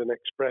opinions and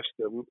express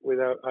them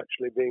without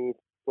actually being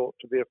thought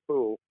to be a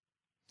fool.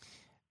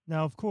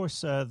 Now, of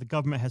course, the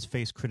government has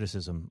faced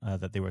criticism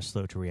that they were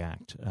slow to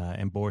react,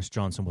 and Boris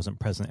Johnson wasn't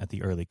present at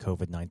the early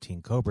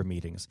COVID-19 COBRA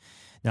meetings.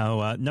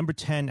 Now, Number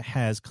 10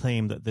 has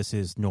claimed that this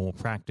is normal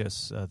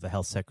practice. The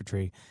health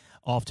secretary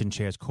often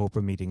chairs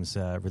COBRA meetings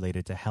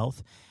related to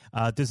health.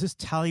 Does this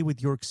tally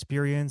with your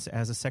experience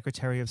as a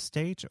Secretary of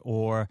State,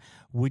 or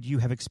would you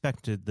have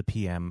expected the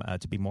PM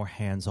to be more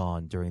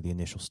hands-on during the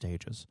initial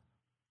stages?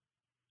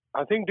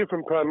 I think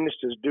different prime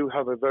ministers do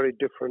have a very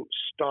different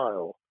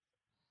style.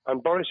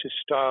 And Boris's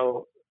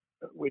style,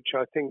 which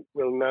I think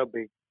will now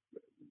be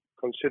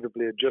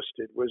considerably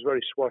adjusted, was very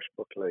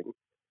swashbuckling.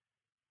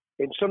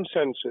 In some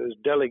senses,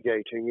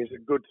 delegating is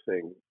a good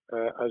thing,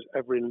 as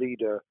every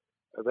leader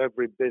of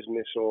every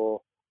business or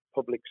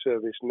public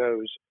service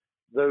knows.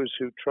 Those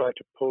who try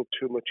to pull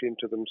too much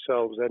into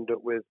themselves end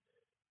up with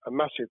a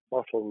massive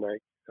bottleneck,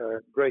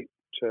 great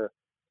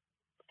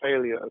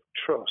failure of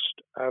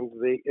trust, and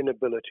the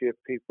inability of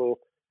people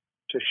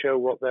to show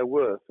what they're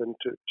worth and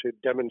to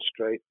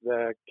demonstrate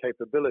their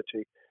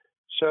capability.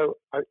 So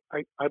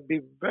I'd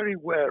be very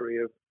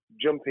wary of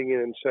jumping in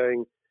and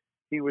saying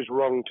he was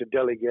wrong to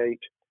delegate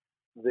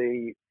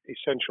the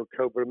essential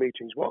COBRA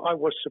meetings. What I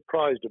was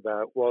surprised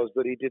about was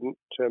that he didn't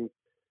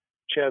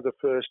chair the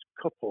first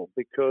couple,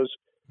 because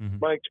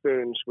my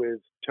experience with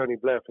Tony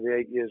Blair for the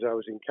 8 years I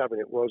was in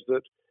cabinet was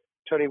that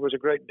Tony was a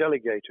great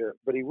delegator,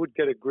 but he would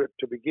get a grip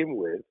to begin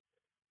with,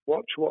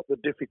 watch what the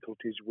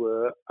difficulties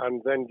were,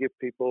 and then give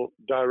people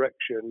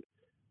direction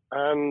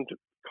and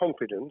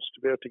confidence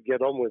to be able to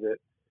get on with it.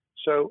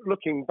 So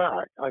looking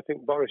back, I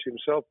think Boris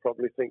himself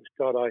probably thinks,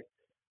 God, I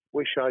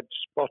wish I'd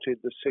spotted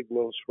the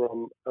signals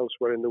from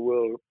elsewhere in the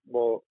world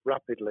more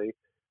rapidly,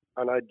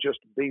 and I'd just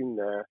been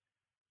there.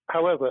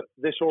 However,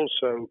 this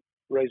also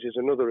raises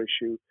another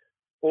issue.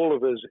 All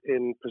of us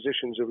in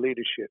positions of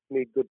leadership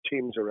need good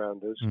teams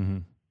around us.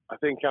 I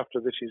think after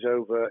this is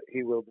over,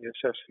 he will be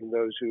assessing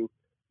those who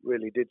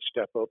really did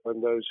step up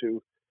and those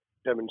who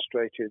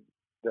demonstrated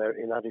their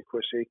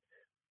inadequacy.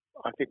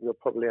 I think we'll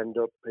probably end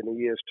up in a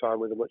year's time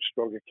with a much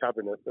stronger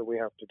cabinet than we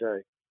have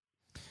today.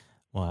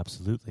 Well,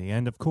 absolutely.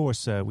 And of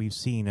course, we've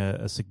seen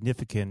a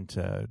significant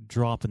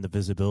drop in the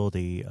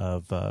visibility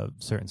of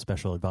certain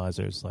special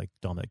advisors like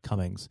Dominic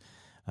Cummings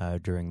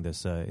during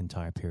this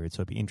entire period.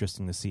 So it'd be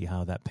interesting to see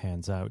how that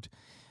pans out.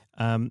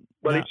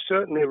 It's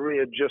certainly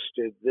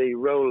readjusted the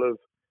role of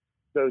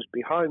those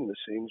behind the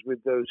scenes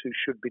with those who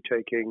should be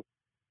taking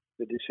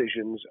the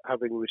decisions,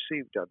 having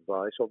received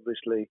advice.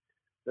 Obviously,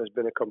 there's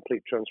been a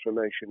complete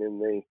transformation in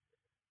the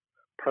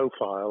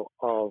profile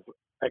of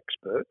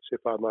experts, if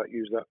I might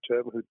use that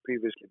term, who'd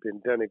previously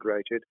been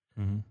denigrated.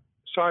 Mm-hmm.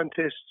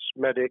 Scientists,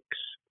 medics,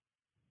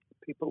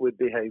 people with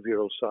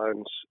behavioral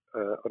science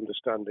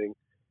understanding.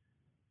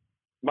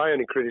 My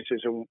only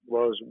criticism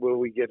was, were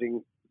we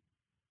getting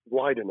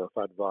wide enough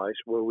advice?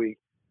 Were we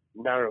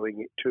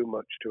narrowing it too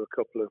much to a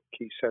couple of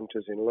key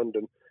centres in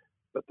London?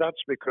 But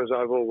that's because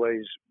I've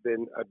always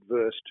been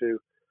adverse to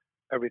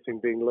everything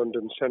being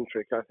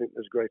London-centric. I think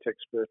there's great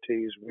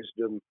expertise,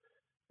 wisdom,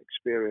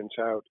 experience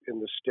out in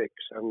the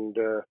sticks, and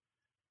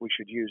we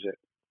should use it.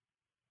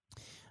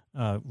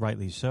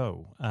 Rightly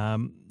so.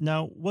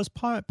 Now, was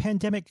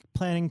pandemic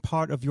planning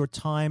part of your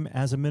time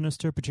as a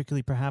minister,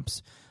 particularly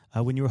perhaps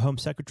when you were Home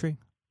Secretary?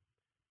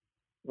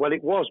 Well,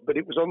 it was, but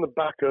it was on the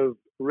back of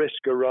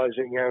risk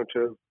arising out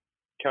of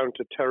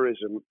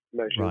counter-terrorism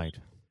measures. Right.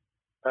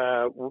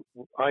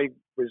 I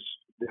was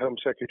the Home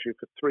Secretary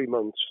for 3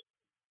 months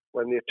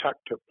when the attack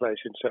took place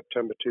in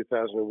September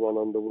 2001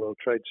 on the World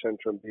Trade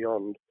Center and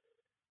beyond.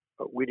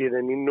 We did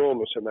an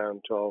enormous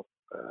amount of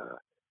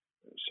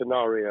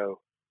scenario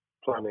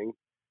planning,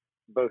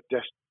 both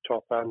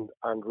desktop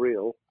and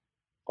real.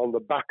 On the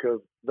back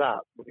of that,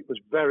 it was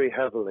very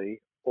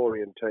heavily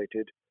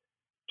orientated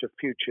to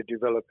future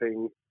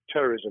developing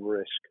terrorism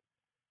risk.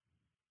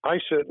 I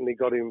certainly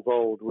got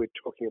involved with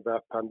talking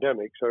about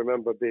pandemics. I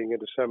remember being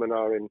at a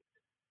seminar in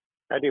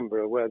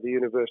Edinburgh where the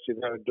university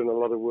there had done a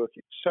lot of work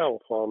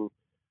itself on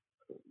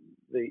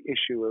the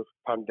issue of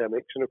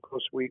pandemics. And of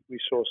course, we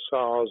saw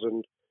SARS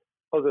and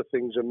other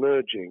things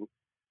emerging.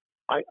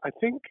 I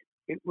think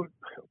people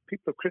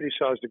have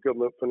criticised the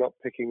government for not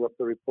picking up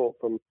the report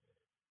from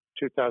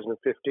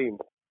 2015,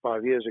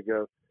 5 years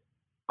ago.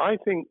 I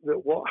think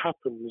that what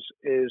happens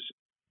is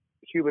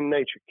human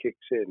nature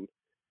kicks in.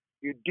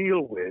 You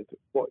deal with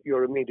what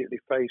you're immediately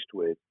faced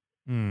with.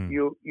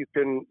 You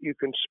can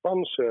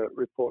sponsor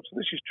reports, and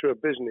this is true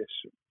of business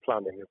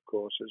planning, of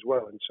course, as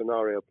well, and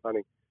scenario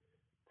planning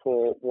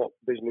for what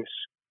business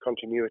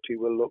continuity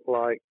will look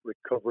like,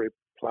 recovery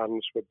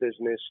plans for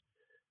business,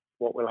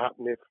 what will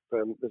happen if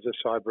there's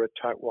a cyber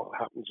attack, what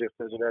happens if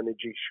there's an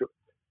energy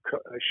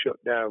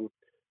shutdown.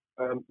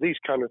 These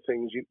kind of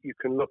things you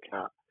can look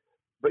at,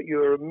 but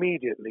you're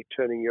immediately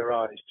turning your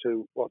eyes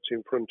to what's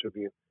in front of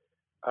you.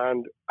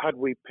 And had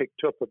we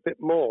picked up a bit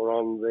more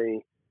on the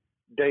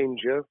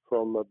danger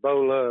from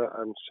Ebola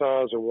and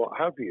SARS and what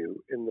have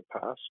you in the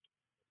past,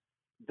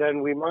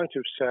 then we might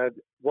have said,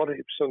 what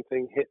if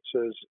something hits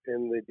us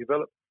in the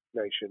developed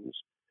nations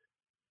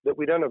that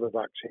we don't have a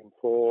vaccine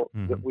for,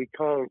 that we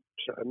can't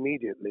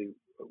immediately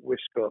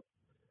whisk up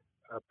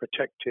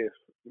protective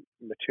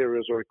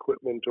materials or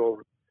equipment,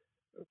 or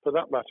for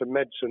that matter,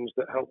 medicines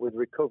that help with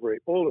recovery,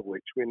 all of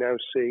which we now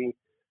see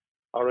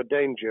are a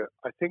danger.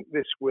 I think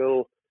this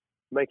will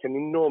make an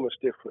enormous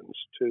difference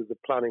to the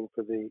planning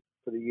for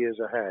the years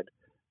ahead.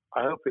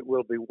 I hope it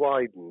will be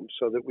widened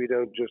so that we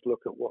don't just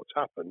look at what's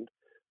happened,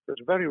 but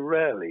very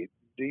rarely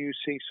do you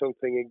see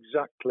something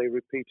exactly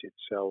repeat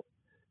itself.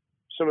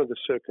 Some of the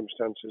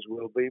circumstances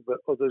will be, but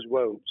others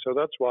won't. So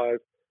that's why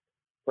I've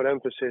put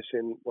emphasis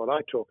in what I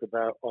talk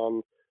about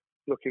on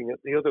looking at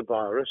the other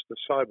virus, the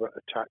cyber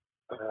attack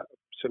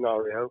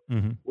scenario,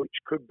 which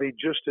could be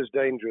just as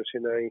dangerous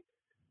in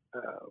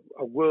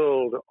a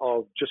world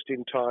of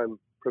just-in-time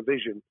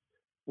provision.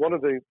 One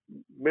of the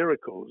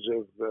miracles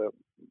of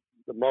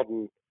the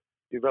modern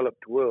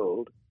developed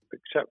world,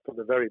 except for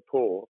the very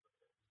poor,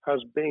 has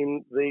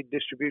been the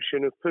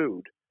distribution of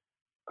food.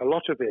 A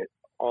lot of it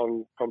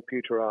on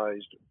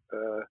computerized,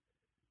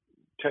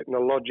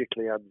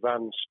 technologically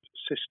advanced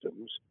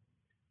systems.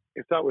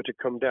 If that were to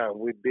come down,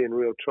 we'd be in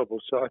real trouble.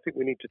 So I think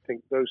we need to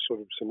think those sort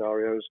of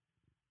scenarios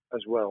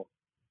as well.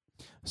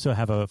 So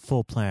have a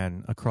full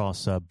plan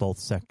across both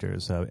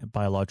sectors,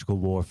 biological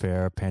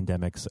warfare,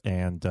 pandemics,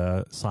 and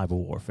cyber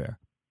warfare.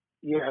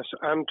 Yes,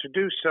 and to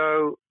do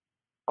so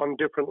on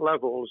different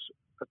levels.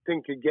 I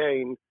think,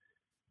 again,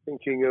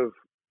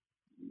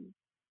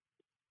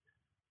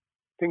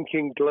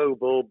 thinking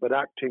global but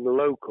acting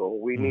local,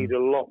 we need a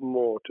lot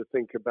more to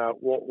think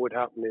about what would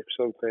happen if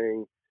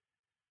something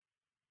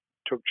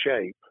took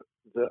shape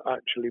that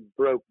actually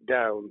broke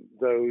down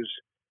those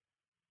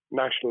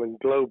national and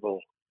global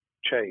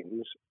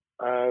chains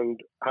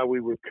and how we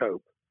would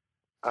cope.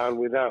 And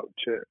without,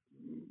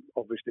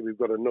 obviously, we've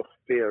got enough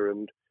fear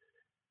and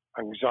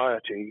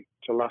anxiety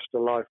to last a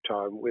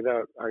lifetime.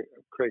 Without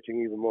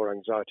creating even more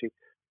anxiety,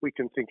 we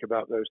can think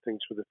about those things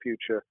for the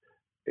future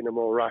in a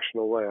more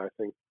rational way, I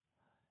think.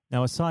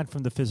 Now, aside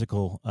from the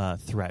physical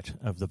threat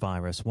of the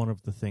virus, one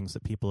of the things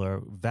that people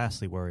are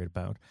vastly worried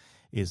about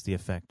is the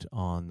effect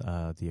on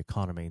the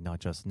economy, not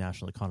just the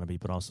national economy,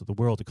 but also the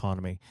world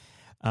economy.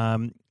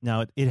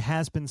 Now, it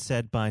has been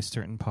said by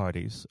certain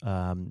parties,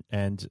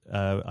 and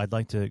I'd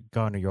like to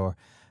garner your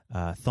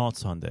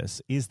thoughts on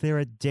this. Is there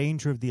a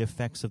danger of the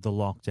effects of the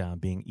lockdown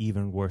being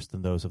even worse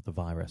than those of the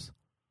virus?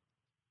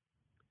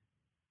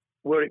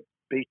 Were it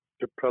be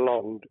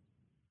prolonged,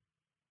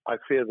 I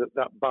fear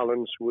that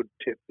balance would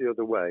tip the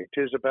other way.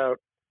 It is about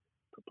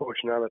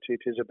proportionality.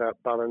 It is about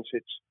balance.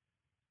 It's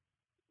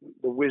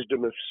the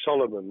wisdom of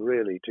Solomon,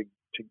 really,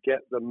 to get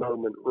the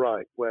moment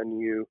right when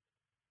you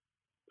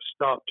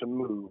start to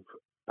move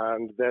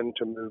and then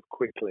to move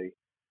quickly.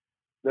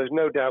 There's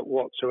no doubt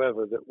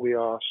whatsoever that we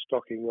are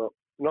stocking up,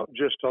 not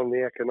just on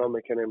the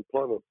economic and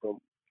employment front,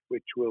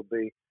 which will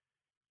be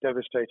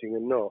devastating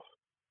enough,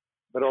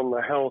 but on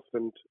the health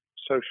and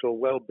social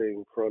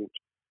well-being front,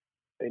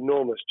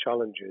 enormous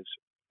challenges,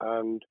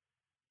 and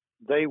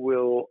they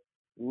will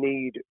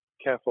need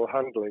careful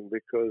handling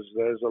because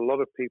there's a lot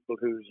of people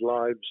whose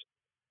lives,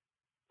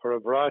 for a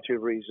variety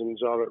of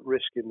reasons, are at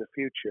risk in the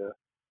future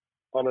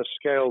on a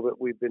scale that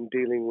we've been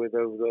dealing with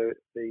over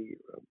the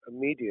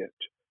immediate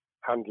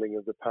handling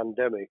of the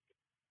pandemic,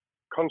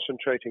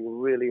 concentrating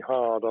really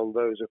hard on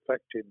those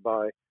affected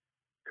by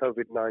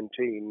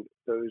COVID-19,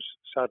 those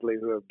sadly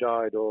who have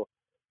died or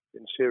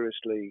been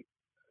seriously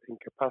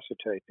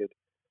incapacitated.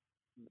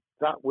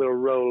 That will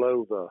roll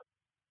over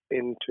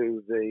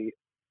into the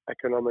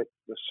economic,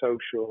 the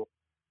social,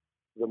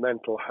 the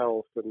mental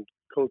health and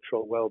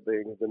cultural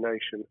well-being of the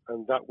nation,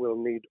 and that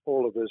will need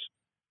all of us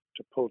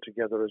to pull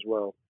together as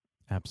well.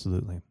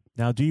 Absolutely.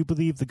 Now, do you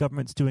believe the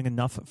government's doing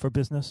enough for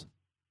business?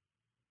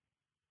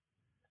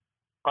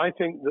 I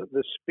think that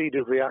the speed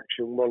of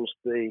reaction once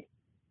the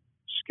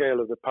scale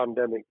of the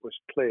pandemic was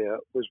clear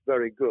was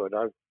very good.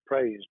 I've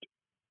praised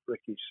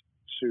Rishi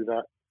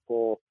Sunak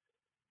for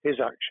his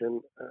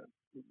action.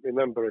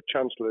 Remember, a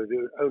chancellor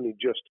who only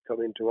just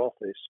come into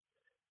office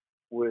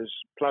was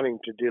planning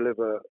to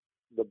deliver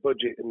the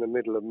budget in the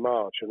middle of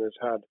March and has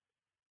had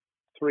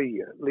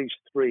at least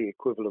three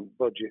equivalent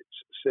budgets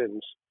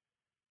since.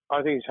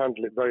 I think he's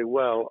handled it very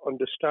well.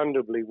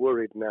 Understandably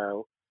worried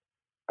now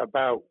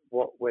about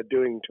what we're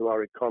doing to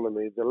our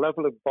economy. The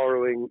level of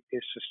borrowing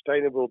is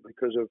sustainable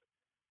because of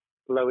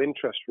low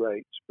interest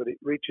rates, but it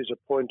reaches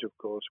a point, of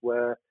course,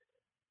 where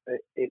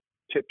it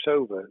tips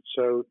over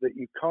so that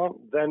you can't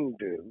then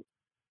do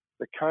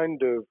the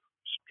kind of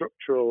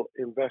structural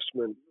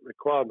investment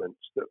requirements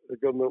that the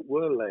government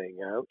were laying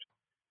out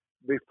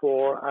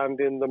before and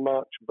in the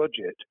March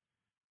budget.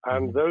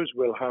 And those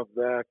will have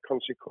their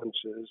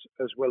consequences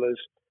as well as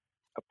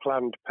a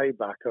planned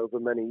payback over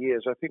many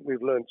years. I think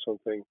we've learned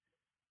something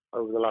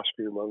over the last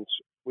few months.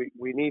 We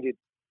needed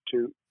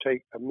to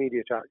take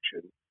immediate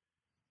action.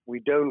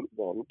 We don't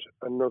want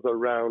another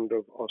round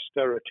of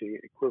austerity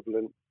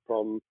equivalent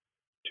from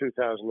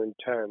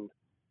 2010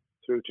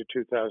 through to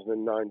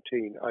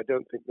 2019. I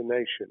don't think the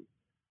nation,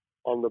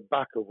 on the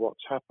back of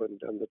what's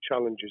happened and the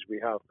challenges we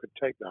have, could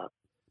take that.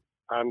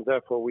 And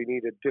therefore, we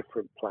need a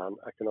different plan,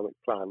 economic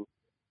plan,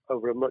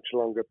 over a much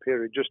longer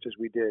period, just as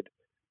we did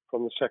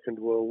from the Second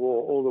World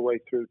War all the way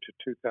through to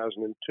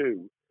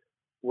 2002,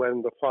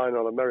 when the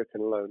final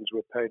American loans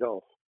were paid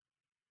off.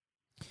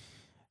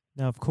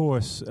 Now, of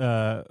course,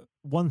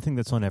 one thing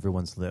that's on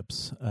everyone's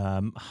lips,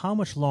 how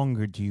much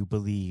longer do you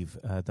believe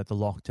that the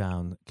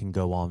lockdown can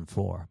go on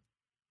for?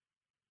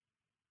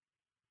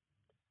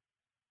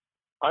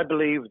 I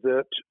believe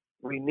that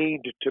we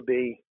need to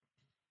be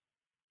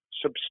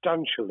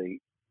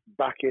substantially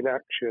back in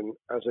action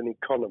as an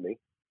economy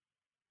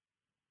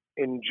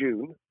in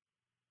June.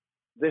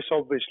 This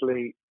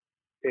obviously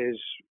is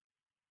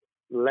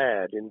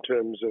led in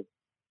terms of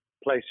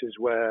places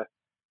where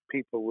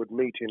people would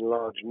meet in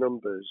large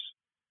numbers,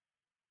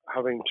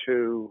 having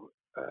to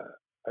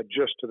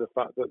adjust to the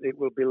fact that it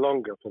will be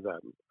longer for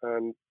them.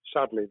 And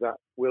sadly, that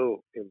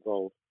will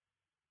involve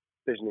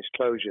business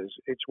closures.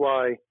 It's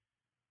why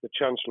the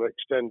Chancellor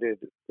extended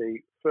the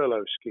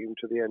furlough scheme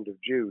to the end of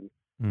June.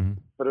 Mm-hmm.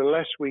 But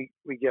unless we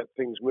get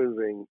things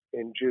moving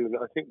in June,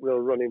 I think we'll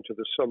run into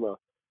the summer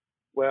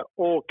where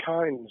all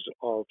kinds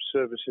of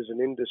services and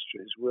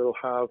industries will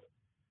have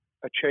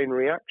a chain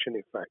reaction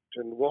effect.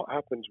 And what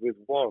happens with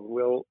one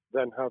will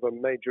then have a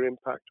major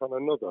impact on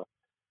another.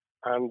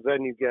 And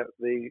then you get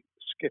the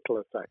skittle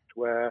effect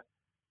where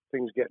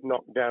things get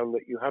knocked down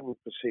that you hadn't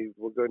perceived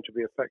were going to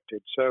be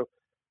affected. So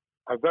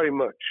I very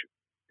much,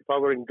 if I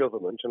were in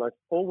government, and I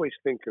always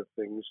think of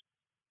things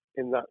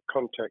in that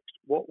context,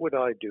 what would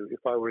I do if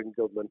I were in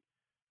government?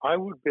 I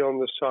would be on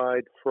the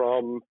side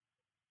from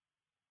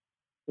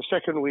the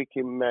second week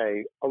in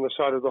May, on the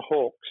side of the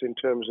hawks in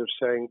terms of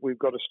saying we've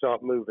got to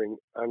start moving,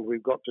 and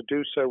we've got to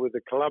do so with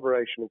the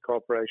collaboration and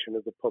cooperation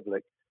of the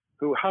public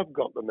who have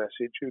got the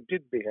message, who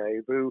did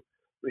behave, who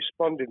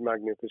responded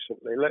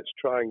magnificently. Let's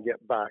try and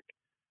get back,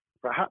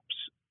 perhaps,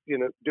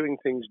 doing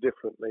things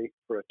differently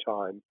for a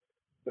time,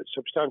 but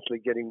substantially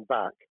getting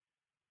back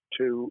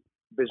to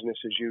business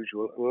as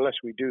usual.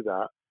 Unless we do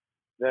that,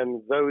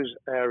 then those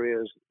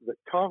areas that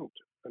can't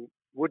and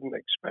wouldn't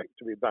expect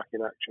to be back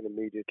in action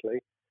immediately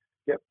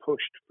get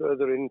pushed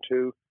further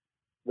into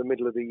the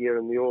middle of the year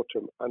and the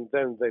autumn, and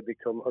then they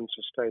become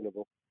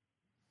unsustainable.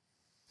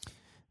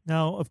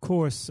 Now, of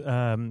course,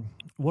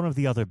 one of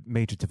the other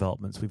major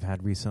developments we've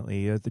had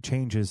recently are the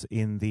changes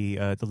in the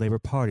Labour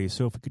Party.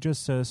 So if we could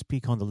just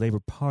speak on the Labour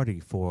Party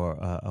for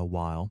a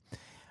while.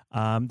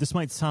 This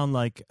might sound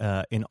like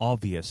an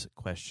obvious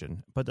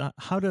question, but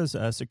how does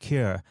Sir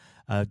Keir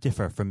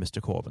differ from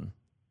Mr. Corbyn?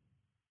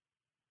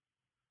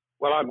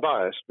 Well, I'm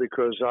biased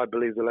because I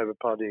believe the Labour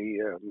Party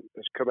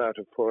has come out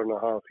of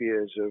 4.5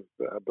 years of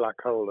a black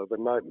hole of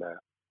a nightmare,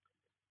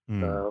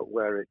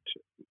 where it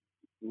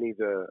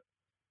neither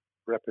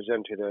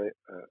represented a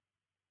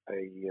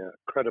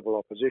credible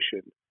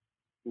opposition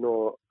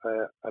nor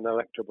an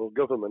electable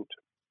government,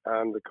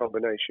 and the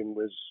combination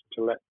was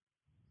to let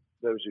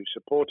those who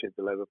supported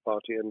the Labour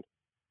Party and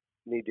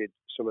needed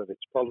some of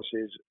its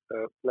policies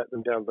let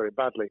them down very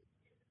badly.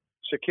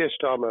 Sir Keir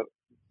Starmer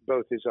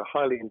both is a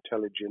highly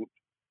intelligent,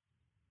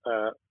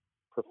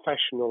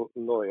 professional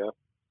lawyer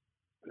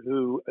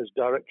who, as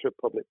Director of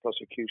Public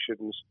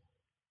Prosecutions,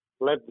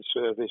 led the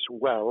service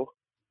well,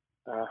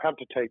 had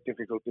to take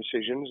difficult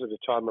decisions at a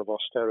time of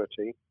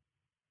austerity,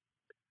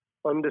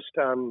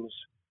 understands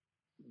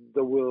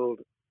the world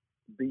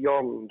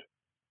beyond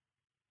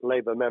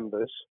Labour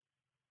members,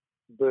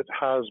 but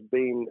has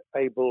been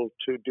able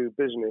to do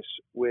business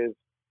with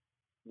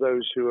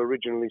those who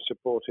originally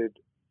supported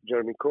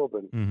Jeremy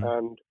Corbyn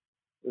and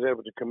was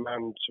able to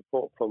command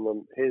support from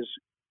them. His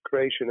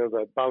creation of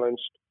a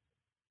balanced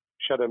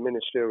shadow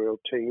ministerial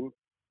team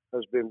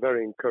has been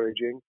very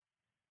encouraging.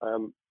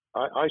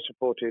 I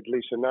supported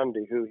Lisa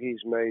Nandy, who he's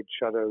made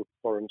Shadow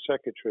Foreign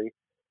Secretary,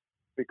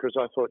 because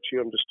I thought she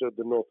understood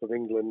the north of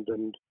England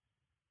and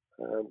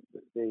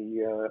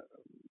the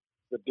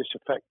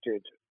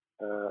disaffected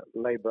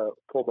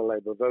former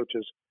Labour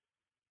voters.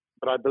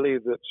 But I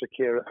believe that Sir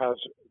Keir has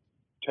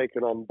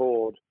taken on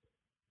board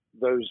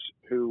those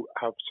who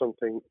have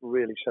something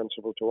really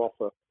sensible to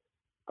offer,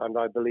 and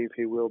I believe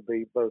he will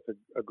be both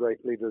a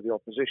great leader of the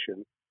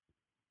opposition.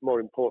 More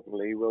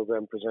importantly, he will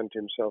then present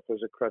himself as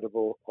a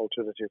credible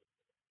alternative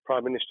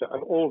Prime Minister.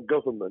 And all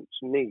governments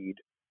need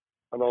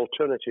an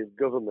alternative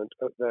government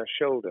at their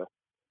shoulder.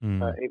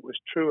 It was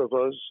true of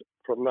us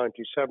from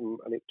 97,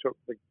 and it took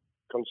the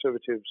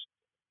Conservatives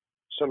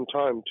some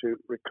time to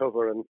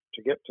recover and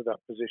to get to that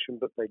position,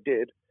 but they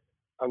did,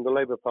 and the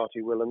Labour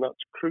Party will, and that's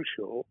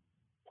crucial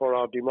for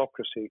our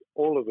democracy.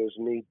 All of us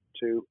need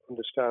to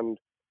understand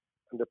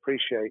and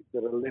appreciate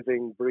that a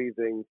living,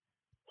 breathing,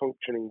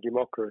 functioning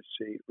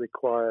democracy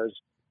requires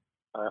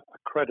a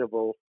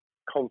credible,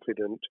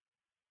 confident,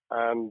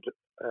 and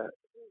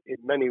in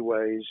many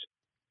ways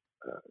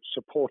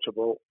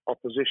supportable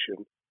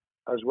opposition,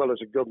 as well as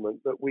a government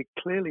that we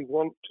clearly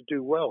want to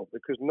do well,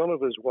 because none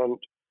of us want,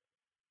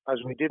 as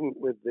we didn't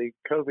with the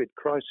COVID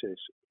crisis,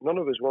 none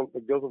of us want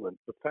the government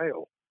to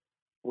fail.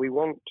 We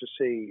want to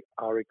see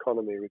our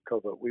economy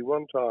recover. We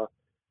want our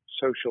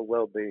social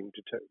well-being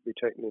to be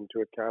taken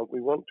into account.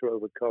 We want to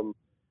overcome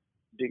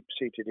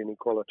deep-seated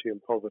inequality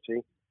and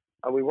poverty,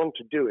 and we want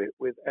to do it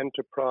with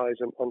enterprise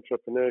and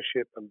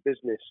entrepreneurship and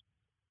business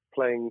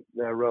playing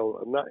their role,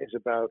 and that is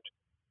about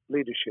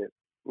leadership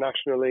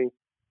nationally,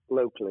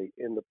 locally,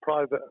 in the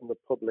private and the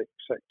public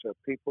sector,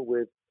 people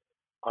with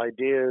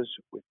ideas,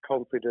 with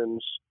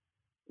confidence,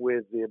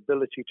 with the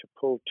ability to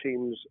pull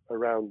teams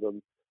around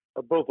them,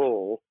 above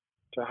all,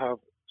 to have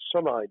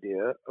some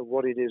idea of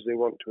what it is they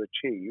want to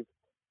achieve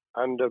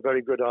and a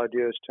very good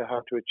idea as to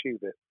how to achieve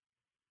it.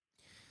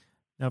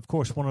 Now, of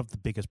course, one of the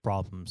biggest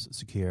problems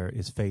Sir Keir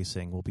is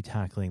facing will be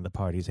tackling the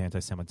party's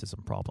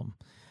anti-Semitism problem.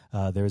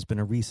 There has been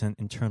a recent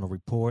internal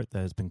report that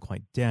has been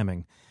quite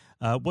damning.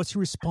 What's your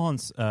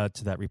response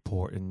to that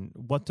report, and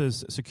what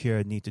does Sir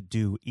Keir need to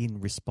do in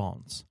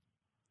response?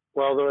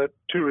 Well, there are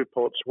two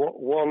reports.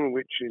 One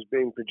which is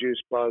being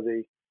produced by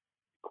the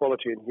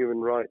Equality and Human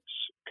Rights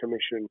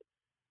Commission,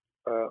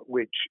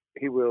 which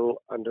he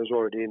will, and has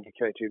already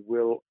indicated,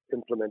 will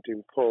implement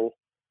in full.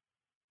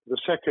 The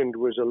second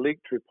was a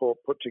leaked report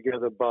put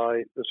together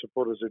by the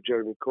supporters of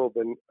Jeremy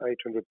Corbyn,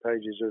 800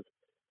 pages of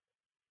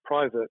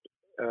private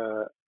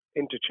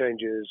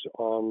interchanges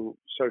on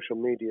social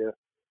media,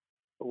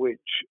 which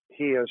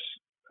he has,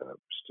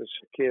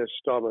 Keir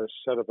Starmer,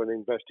 set up an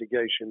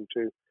investigation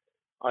to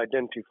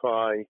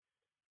identify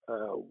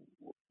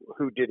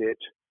who did it,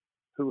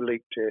 who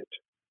leaked it,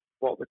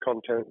 what the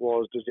content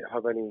was, does it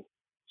have any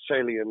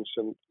salience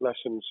and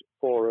lessons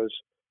for us,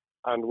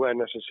 and where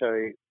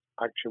necessary,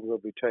 action will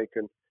be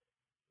taken.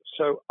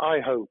 So I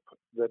hope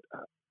that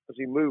as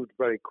he moved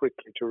very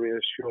quickly to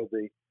reassure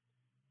the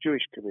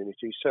Jewish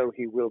community, so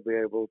he will be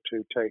able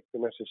to take the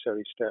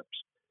necessary steps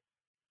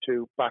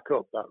to back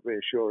up that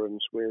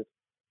reassurance with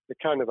the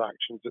kind of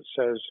actions that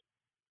says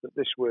that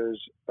this was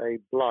a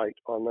blight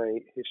on a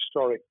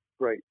historic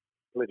great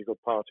political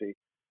party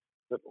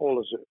that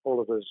all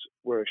of us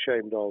were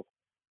ashamed of.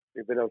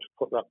 We've been able to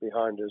put that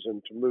behind us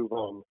and to move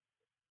on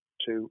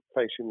to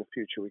facing the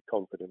future with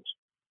confidence.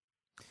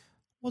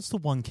 What's the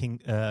one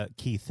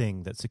key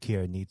thing that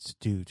Secure needs to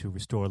do to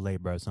restore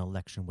Labour as an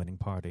election-winning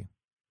party?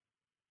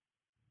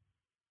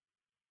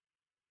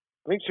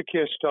 I think Sir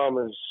Keir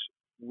Starmer's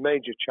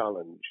major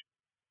challenge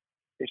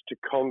is to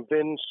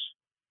convince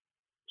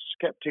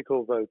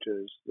sceptical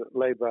voters that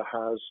Labour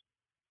has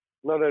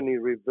not only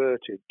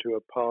reverted to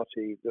a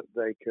party that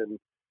they can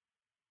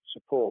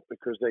support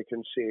because they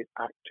can see it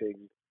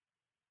acting,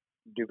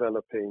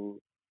 developing,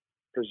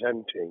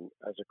 presenting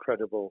as a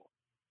credible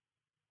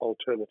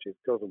alternative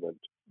government,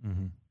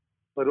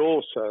 but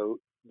also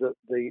that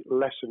the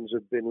lessons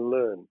have been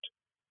learned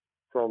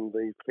from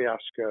the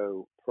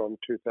fiasco from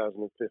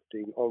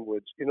 2015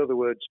 onwards. In other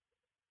words,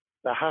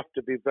 there have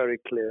to be very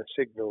clear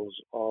signals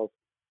of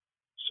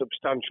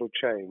substantial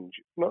change,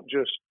 not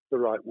just the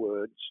right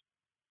words,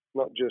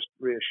 not just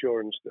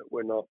reassurance that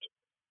we're not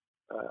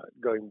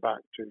going back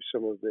to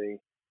some of the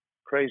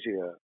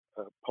crazier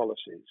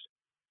policies,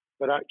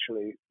 but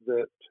actually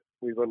that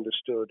we've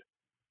understood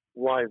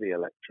why the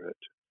electorate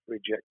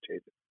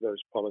rejected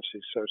those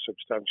policies so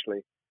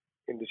substantially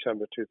in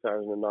December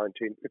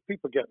 2019. If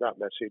people get that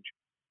message,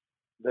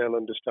 they'll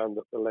understand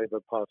that the Labour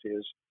Party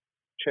has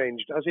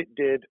changed, as it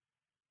did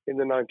in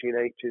the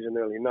 1980s and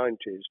early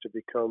 90s, to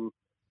become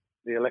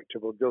the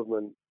electable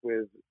government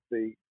with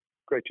the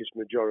greatest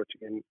majority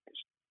and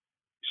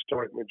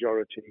historic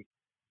majority,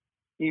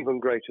 even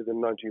greater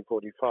than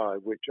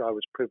 1945, which I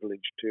was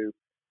privileged to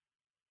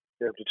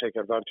be able to take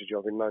advantage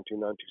of in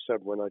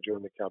 1997 when I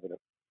joined the cabinet.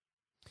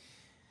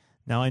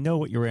 Now, I know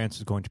what your answer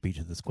is going to be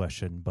to this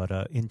question, but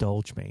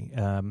indulge me.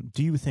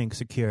 Do you think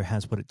Secure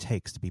has what it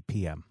takes to be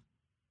PM?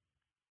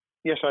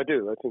 Yes, I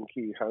do. I think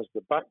he has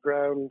the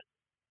background,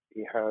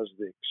 he has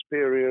the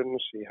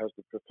experience, he has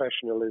the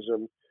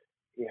professionalism,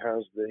 he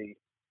has the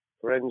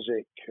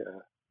forensic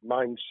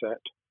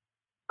mindset,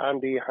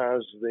 and he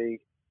has the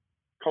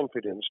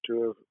confidence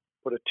to have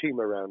put a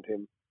team around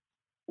him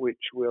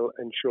which will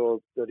ensure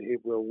that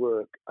it will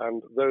work.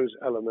 And those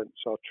elements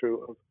are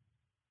true of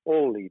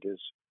all leaders.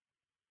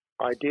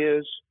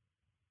 Ideas,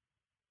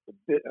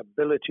 the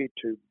ability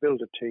to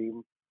build a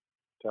team,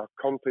 to have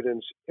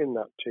confidence in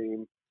that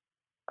team,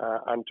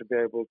 and to be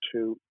able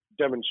to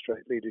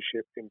demonstrate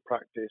leadership in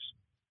practice,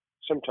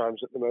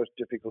 sometimes at the most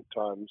difficult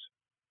times.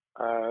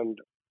 And,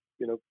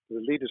 you know,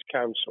 the Leaders'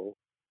 Council,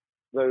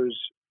 those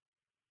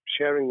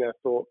sharing their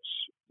thoughts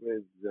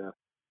with the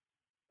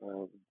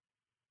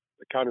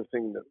kind of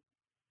thing that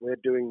we're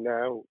doing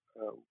now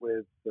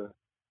with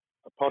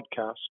a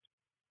podcast,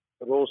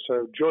 but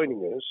also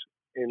joining us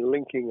in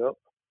linking up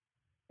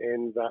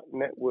in that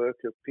network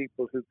of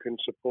people who can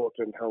support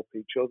and help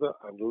each other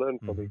and learn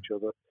from each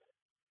other.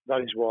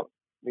 That is what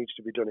needs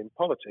to be done in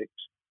politics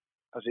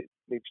as it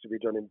needs to be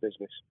done in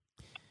business.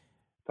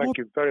 Thank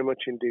you very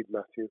much indeed,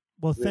 Matthew.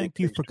 Well, thank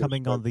you for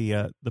coming on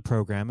the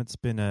program. It's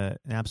been an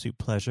absolute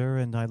pleasure,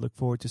 and I look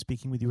forward to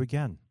speaking with you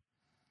again.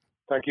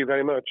 Thank you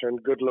very much,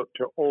 and good luck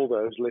to all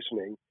those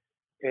listening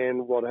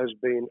in what has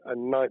been a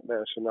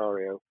nightmare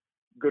scenario.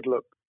 Good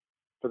luck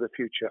for the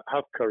future.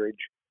 Have courage,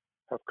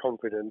 have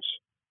confidence,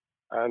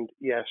 and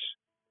yes,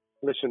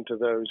 listen to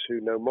those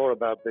who know more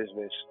about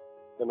business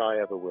than I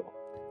ever will.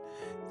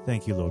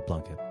 Thank you, Lord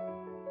Plunkett.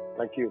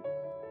 Thank you.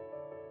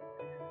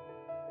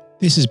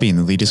 This has been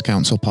the Leaders'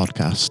 Council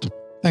podcast.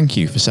 Thank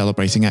you for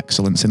celebrating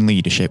excellence in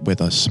leadership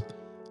with us.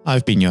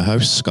 I've been your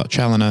host, Scott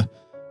Challoner.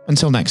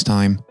 Until next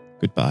time,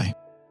 goodbye.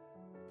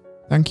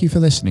 Thank you for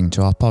listening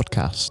to our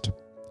podcast.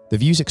 The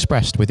views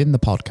expressed within the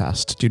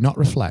podcast do not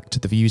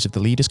reflect the views of the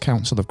Leaders'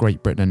 Council of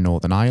Great Britain and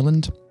Northern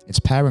Ireland, its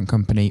parent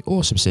company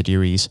or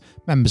subsidiaries,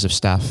 members of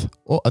staff,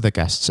 or other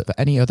guests of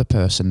any other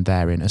person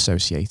therein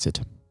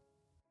associated.